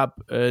can grab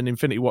an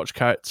Infinity Watch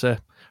character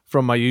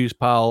from my use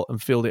pile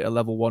and field it at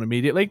level 1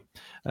 immediately.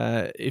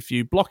 If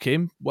you block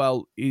him,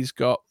 well, he's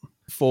got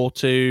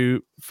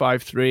 4-2,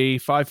 5-3,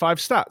 5-5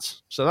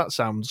 stats. So that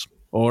sounds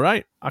all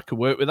right. I could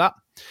work with that.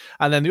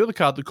 And then the other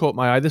card that caught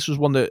my eye, this was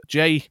one that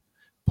Jay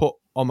put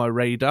on my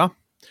radar,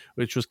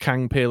 which was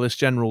Kang Peerless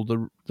General,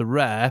 the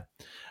rare.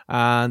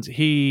 And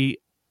he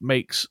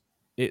makes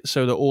it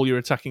so that all your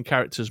attacking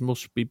characters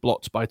must be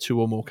blocked by 2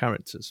 or more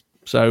characters.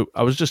 So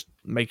I was just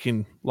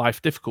making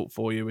life difficult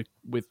for you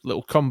with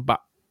little combat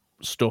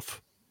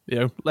stuff.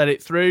 Let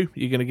it through,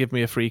 you're going to give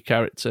me a free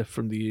character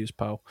from the use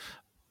pile.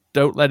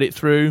 Don't let it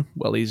through,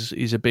 well,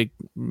 he's a big,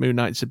 Moon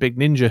Knight's a big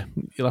ninja.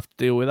 You'll have to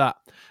deal with that.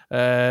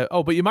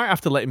 But you might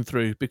have to let him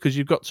through because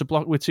you've got to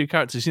block with 2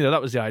 characters.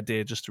 That was the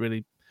idea, just to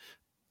really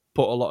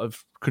put a lot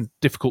of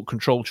difficult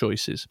control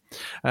choices.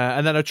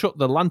 And then I chucked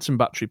the Lantern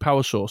Battery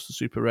power source, the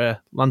super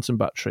rare Lantern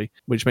Battery,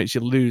 which makes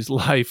you lose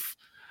life.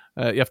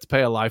 You have to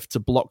pay a life to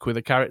block with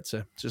a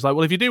character. So it's like,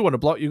 well, if you do want to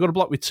block, you've got to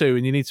block with 2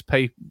 and you need to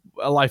pay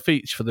a life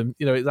each for them.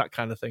 That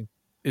kind of thing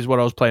is what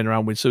I was playing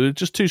around with. So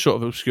just 2 sort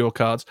of obscure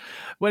cards.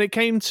 When it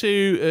came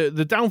to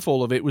the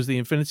downfall of it was the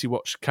Infinity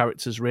Watch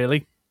characters,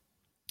 really.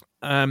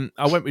 I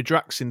went with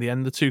Drax in the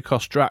end, the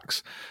 2-cost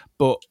Drax.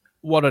 But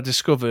what I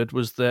discovered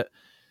was that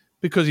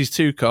because he's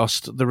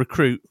 2-cost, the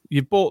recruit,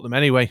 you've bought them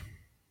anyway.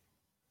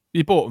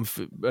 You bought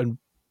them and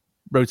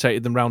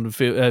rotated them round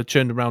and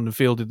churned them around and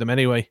fielded them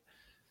anyway.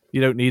 You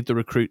don't need the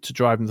recruit to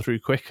drive them through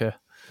quicker,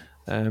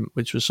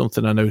 which was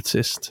something I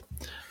noticed.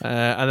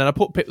 And then I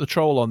put Pip the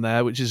Troll on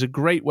there, which is a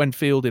great when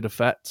fielded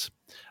effect.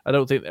 I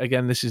don't think,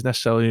 again, this is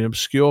necessarily an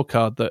obscure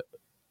card that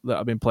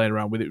I've been playing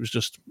around with. It was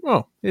just,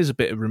 here's a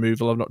bit of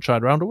removal I've not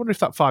tried around. I wonder if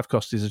that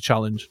 5-cost is a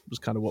challenge, was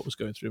kind of what was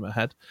going through my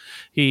head.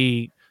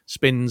 He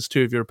spins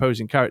 2 of your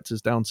opposing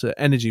characters down to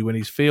energy when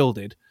he's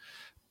fielded,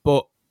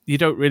 but you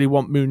don't really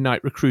want Moon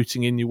Knight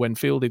recruiting in your when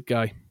fielded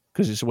guy,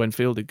 because it's a when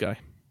fielded guy.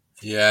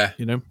 Yeah.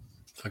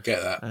 I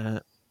get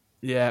that.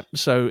 Yeah,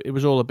 so it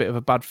was all a bit of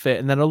a bad fit.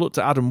 And then I looked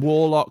at Adam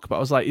Warlock, but I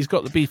was like, he's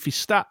got the beefy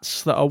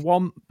stats that I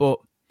want, but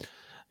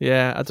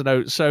yeah, I don't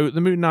know. So the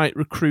Moon Knight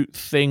recruit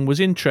thing was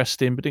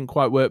interesting, but didn't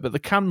quite work. But the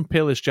Kang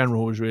Peerless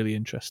General was really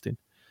interesting.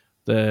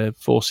 The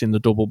forcing the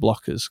double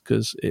blockers,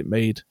 because it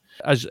made,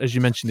 as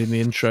you mentioned in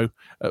the intro,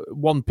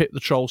 1 Pip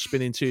the Troll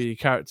spinning 2 of your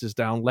characters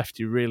down left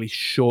you really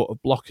short of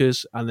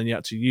blockers, and then you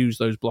had to use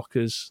those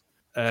blockers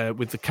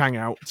with the Kang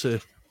out to...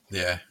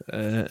 Yeah,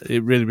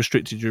 it really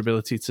restricted your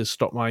ability to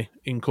stop my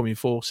incoming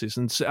forces,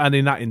 and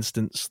in that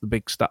instance, the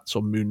big stats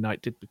on Moon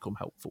Knight did become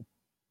helpful.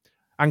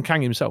 And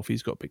Kang himself,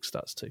 he's got big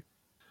stats too.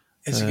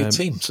 It's a good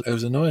team. It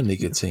was an annoyingly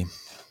good team.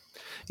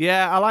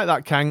 Yeah, I like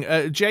that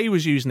Kang. Jay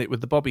was using it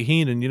with the Bobby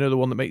Heenan, the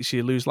one that makes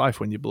you lose life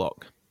when you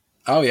block.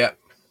 Oh yeah,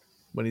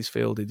 when he's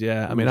fielded.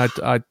 Yeah, I mean,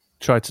 I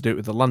tried to do it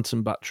with the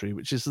Lantern Battery,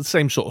 which is the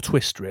same sort of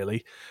twist,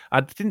 really.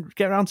 I didn't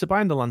get around to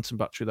buying the Lantern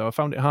Battery though. I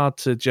found it hard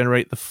to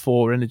generate the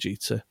 4 energy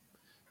to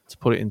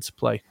put it into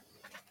play.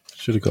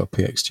 Should have got a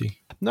PXG.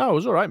 No, it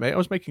was all right, mate. I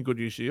was making good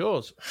use of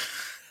yours.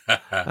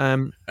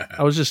 I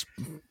was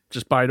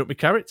just buying up my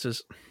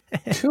characters.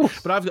 Cool.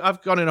 But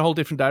I've gone in a whole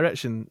different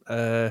direction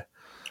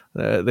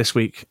this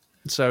week.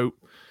 So,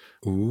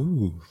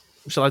 ooh,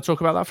 shall I talk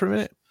about that for a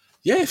minute?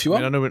 Yeah, if you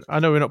want. I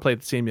know we're not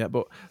played the team yet,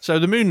 but so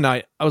the Moon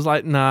Knight, I was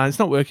like, nah, it's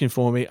not working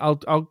for me.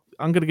 I'm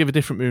going to give a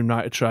different Moon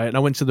Knight a try, and I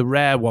went to the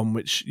rare one,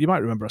 which you might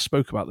remember I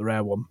spoke about the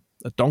rare one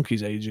a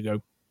donkey's age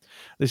ago.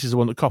 This is the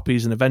one that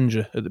copies an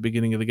Avenger at the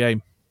beginning of the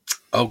game.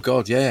 Oh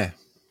God, yeah.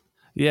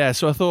 Yeah,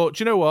 so I thought,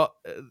 do you know what?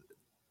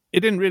 It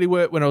didn't really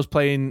work when I was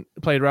playing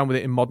around with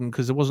it in Modern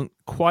because there wasn't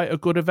quite a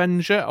good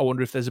Avenger. I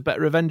wonder if there's a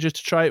better Avenger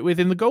to try it with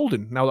in the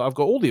Golden, now that I've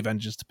got all the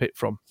Avengers to pick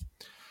from.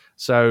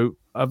 So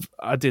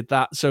I did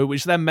that,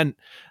 which then meant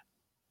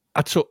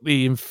I took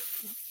the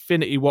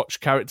Infinity Watch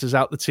characters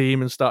out the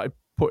team and started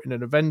putting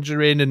an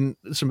Avenger in and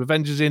some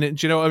Avengers in it.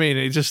 Do you know what I mean?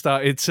 It just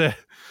started to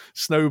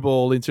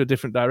snowball into a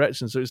different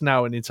direction. So it's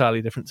now an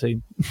entirely different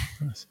team.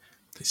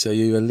 So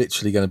you are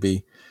literally going to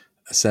be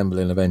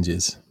assembling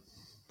Avengers?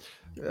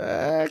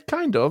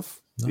 Kind of.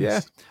 Nice.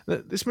 Yeah.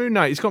 This Moon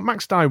Knight, he's got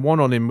max die 1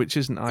 on him, which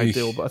isn't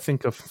ideal, but I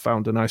think I've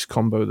found a nice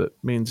combo that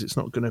means it's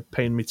not going to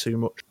pain me too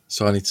much.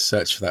 So I need to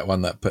search for that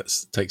one that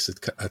takes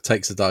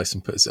a dice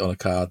and puts it on a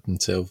card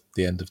until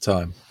the end of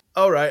time.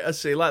 All right, I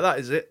see. Like that,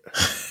 is it?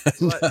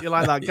 You're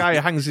like that guy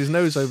who hangs his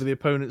nose over the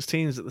opponent's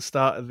teams at the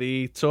start of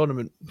the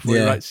tournament before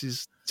he writes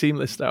his team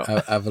list out.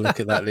 Have a look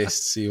at that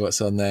list, see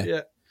what's on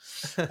there.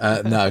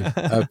 Yeah.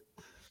 No.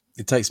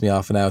 It takes me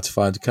half an hour to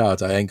find a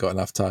card. I ain't got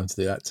enough time to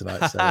do that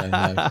tonight. So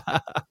no.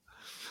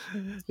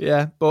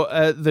 Yeah,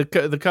 but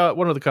the card,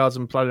 one of the cards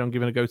I'm planning on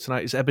giving a go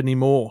tonight is Ebony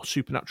Moore,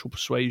 Supernatural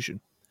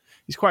Persuasion.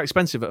 He's quite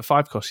expensive at a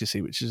 5 cost, you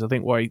see, which is I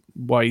think why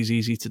he's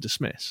easy to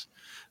dismiss.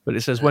 But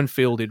it says when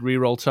fielded,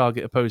 reroll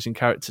target opposing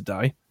character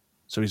die.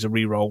 So he's a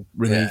reroll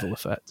removal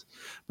effect.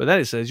 But then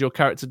it says your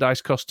character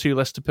dice cost 2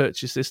 less to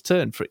purchase this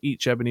turn for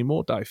each Ebony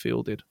Moore die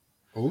fielded.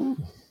 Ooh,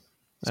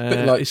 it's a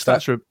bit like his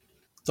stats are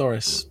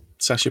Doris.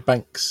 Sasha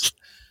Banks.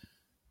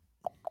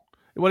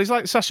 Well, he's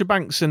like Sasha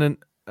Banks and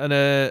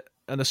a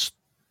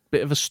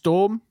bit of a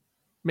storm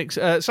mix.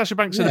 Sasha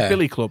Banks and a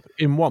Billy Club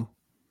in one.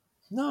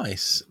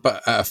 Nice,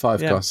 but at a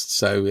 5 cost,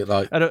 so it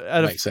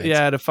makes sense.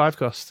 Yeah, at a 5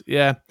 cost.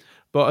 Yeah,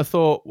 but I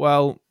thought,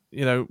 well,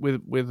 you know,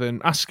 with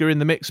an Asuka in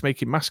the mix,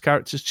 making mass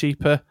characters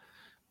cheaper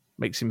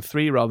makes him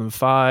 3 rather than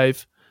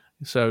 5.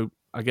 So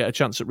I get a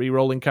chance at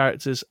re-rolling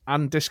characters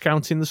and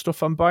discounting the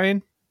stuff I'm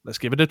buying. Let's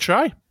give it a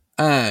try.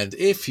 And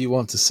if you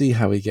want to see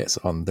how he gets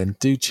on, then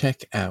do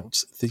check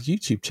out the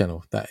YouTube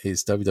channel. That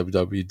is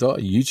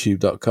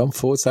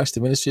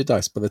www.youtube.com/The Ministry of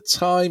Dice. By the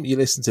time you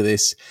listen to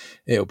this,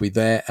 it'll be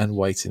there and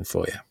waiting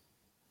for you.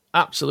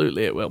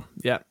 Absolutely, it will.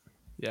 Yeah.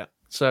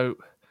 So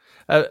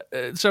I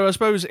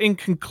suppose in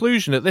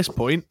conclusion at this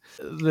point,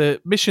 the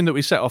mission that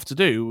we set off to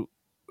do,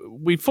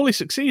 we fully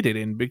succeeded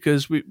in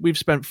because we've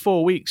spent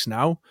 4 weeks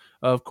now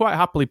of quite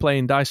happily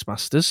playing Dice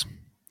Masters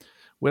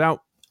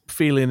without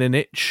feeling an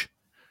itch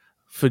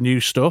for new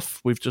stuff.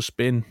 We've just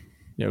been,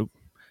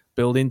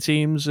 building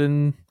teams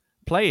and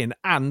playing,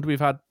 and we've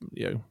had,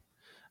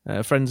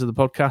 friends of the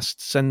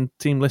podcast send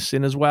team lists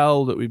in as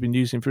well that we've been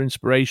using for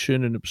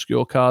inspiration and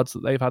obscure cards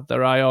that they've had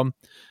their eye on,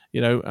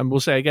 and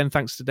we'll say again,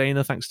 thanks to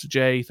Dana, thanks to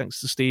Jay,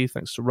 thanks to Steve,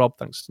 thanks to Rob,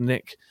 thanks to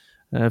Nick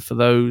for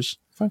those.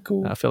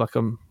 Cool. I feel like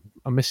I'm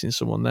missing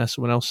someone there.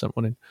 Someone else sent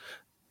one in.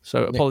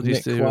 So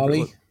apologies Nick to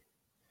Wally?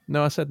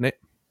 No, I said Nick.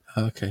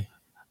 Okay.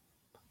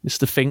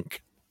 Mr.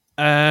 Fink.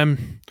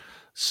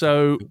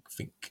 So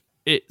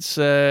it's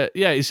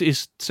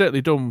it's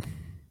certainly done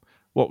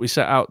what we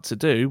set out to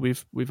do.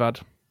 We've had,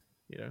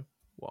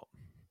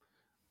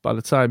 by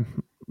the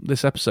time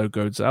this episode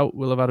goes out,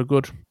 we'll have had a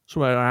good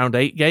somewhere around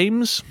 8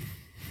 games.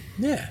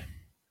 Yeah,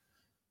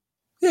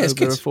 it's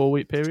good. Over a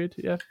 4-week period.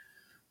 Yeah,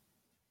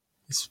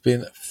 it's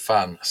been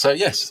fun. So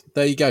yes,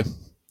 there you go.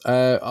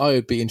 I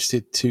would be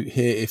interested to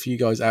hear if you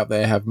guys out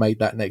there have made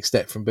that next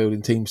step from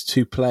building teams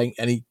to playing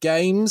any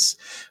games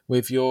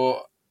with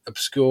your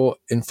obscure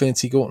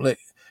Infinity Gauntlet,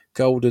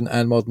 Golden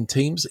and Modern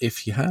teams.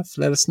 If you have,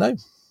 let us know.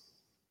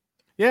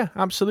 Yeah,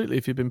 absolutely,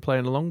 if you've been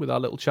playing along with our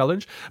little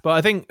challenge. But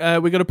I think we're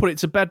going to put it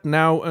to bed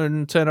now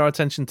and turn our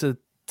attention to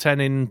 10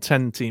 in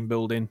 10 team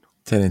building.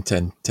 10 in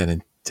 10, 10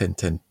 in 10,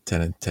 10,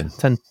 10 in 10.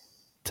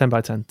 10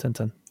 by 10, 10,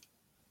 10.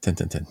 10,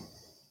 10, 10.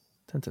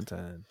 10, 10,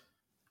 10.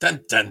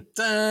 Dun, dun,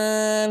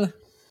 dun.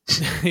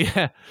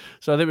 Yeah,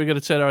 so I think we're going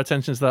to turn our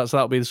attention to that. So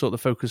that'll be the sort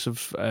of focus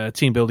of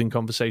team building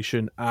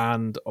conversation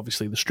and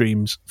obviously the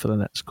streams for the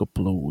next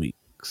couple of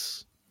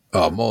weeks.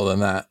 Oh, more than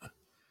that.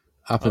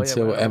 Up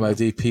until MOD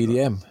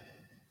PDM.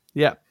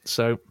 Yeah,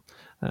 so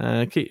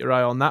keep your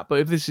eye on that. But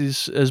if this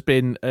has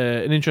been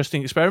an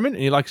interesting experiment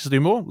and you'd like us to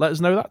do more, let us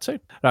know that too.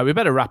 Right, we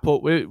better wrap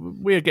up.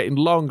 We are getting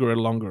longer and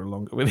longer and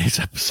longer with these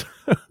episodes.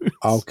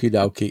 Okie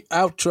dokie.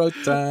 Outro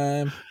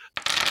time.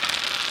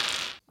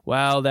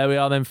 Well, there we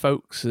are then,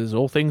 folks. As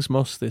all things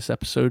must, this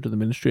episode of the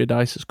Ministry of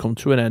Dice has come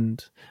to an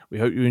end. We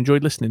hope you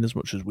enjoyed listening as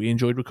much as we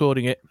enjoyed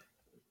recording it.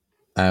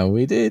 And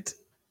we did.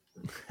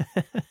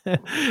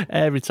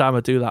 Every time I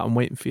do that, I'm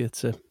waiting for you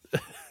to...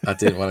 I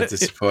didn't want to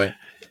disappoint.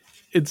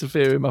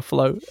 Interfere in my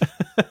flow.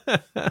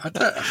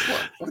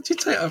 What do you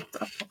take?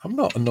 I'm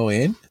not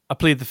annoying. I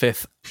plead the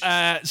fifth.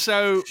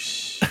 So...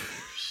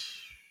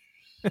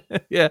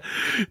 yeah.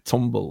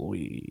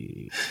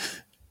 Tumbleweed.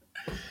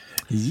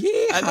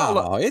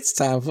 Yeah, it's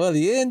time for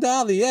the end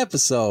of the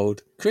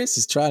episode. Chris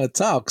is trying to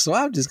talk, so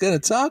I'm just going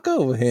to talk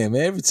over him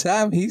every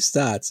time he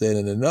starts in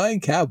an annoying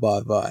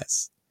cowboy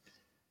voice.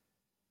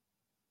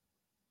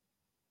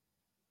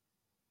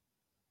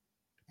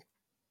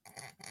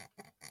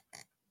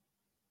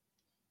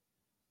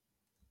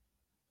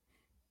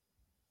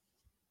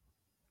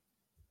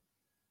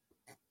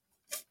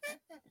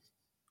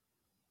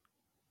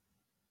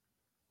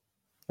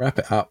 Wrap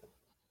it up.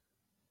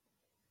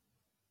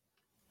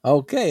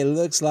 Okay, it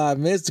looks like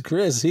Mr.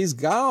 Chris, he's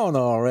gone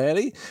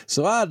already.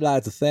 So I'd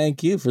like to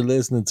thank you for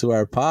listening to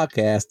our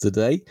podcast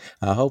today.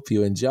 I hope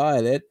you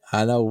enjoyed it.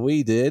 I know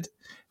we did.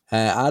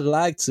 I'd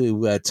like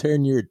to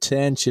turn your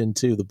attention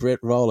to the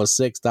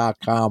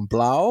BritRoller6.com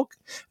blog,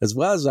 as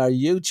well as our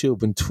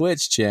YouTube and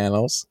Twitch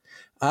channels.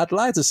 I'd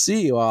like to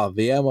see you all at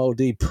the MOD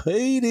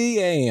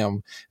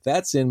PDM.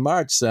 That's in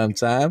March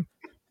sometime.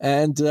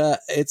 And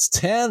it's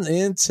 10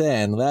 in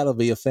 10. That'll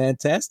be a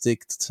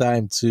fantastic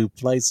time to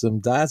play some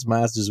Dice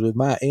Masters with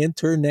my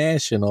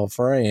international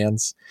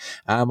friends.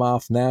 I'm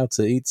off now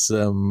to eat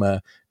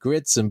some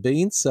grits and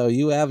beans, so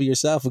you have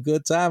yourself a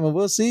good time, and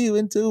we'll see you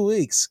in 2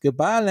 weeks.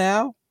 Goodbye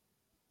now.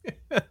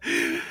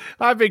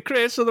 I've been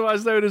Chris,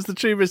 otherwise known as the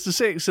True Mr.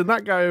 Six, and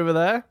that guy over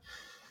there.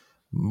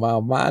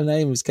 Well, my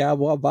name is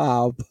Cowboy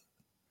Bob,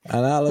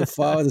 and I look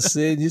forward to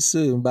seeing you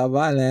soon.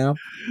 Bye-bye now.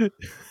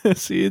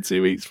 See you in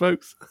 2 weeks,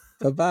 folks.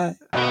 Bye-bye.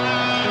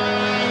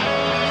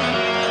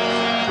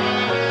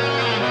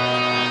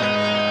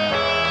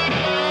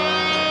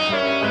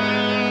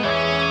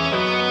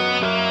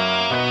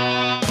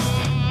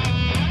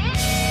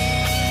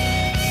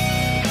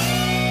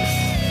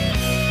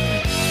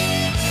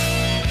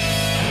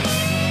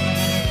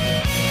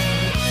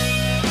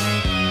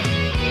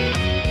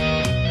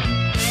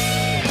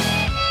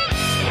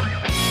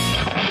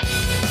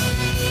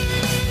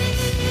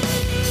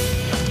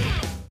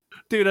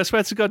 Dude, I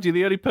swear to God, you're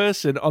the only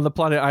person on the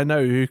planet I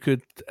know who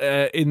could,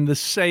 in the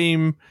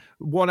same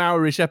 1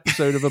 hour-ish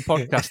episode of a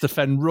podcast,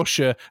 defend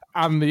Russia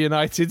and the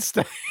United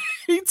States.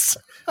 It's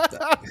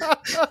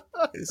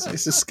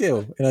a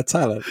skill and a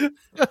talent.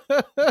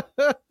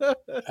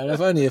 And I've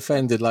only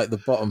offended like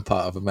the bottom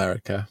part of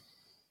America.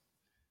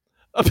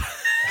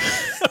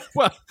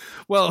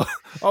 Well,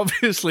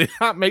 obviously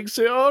that makes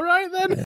it all right then.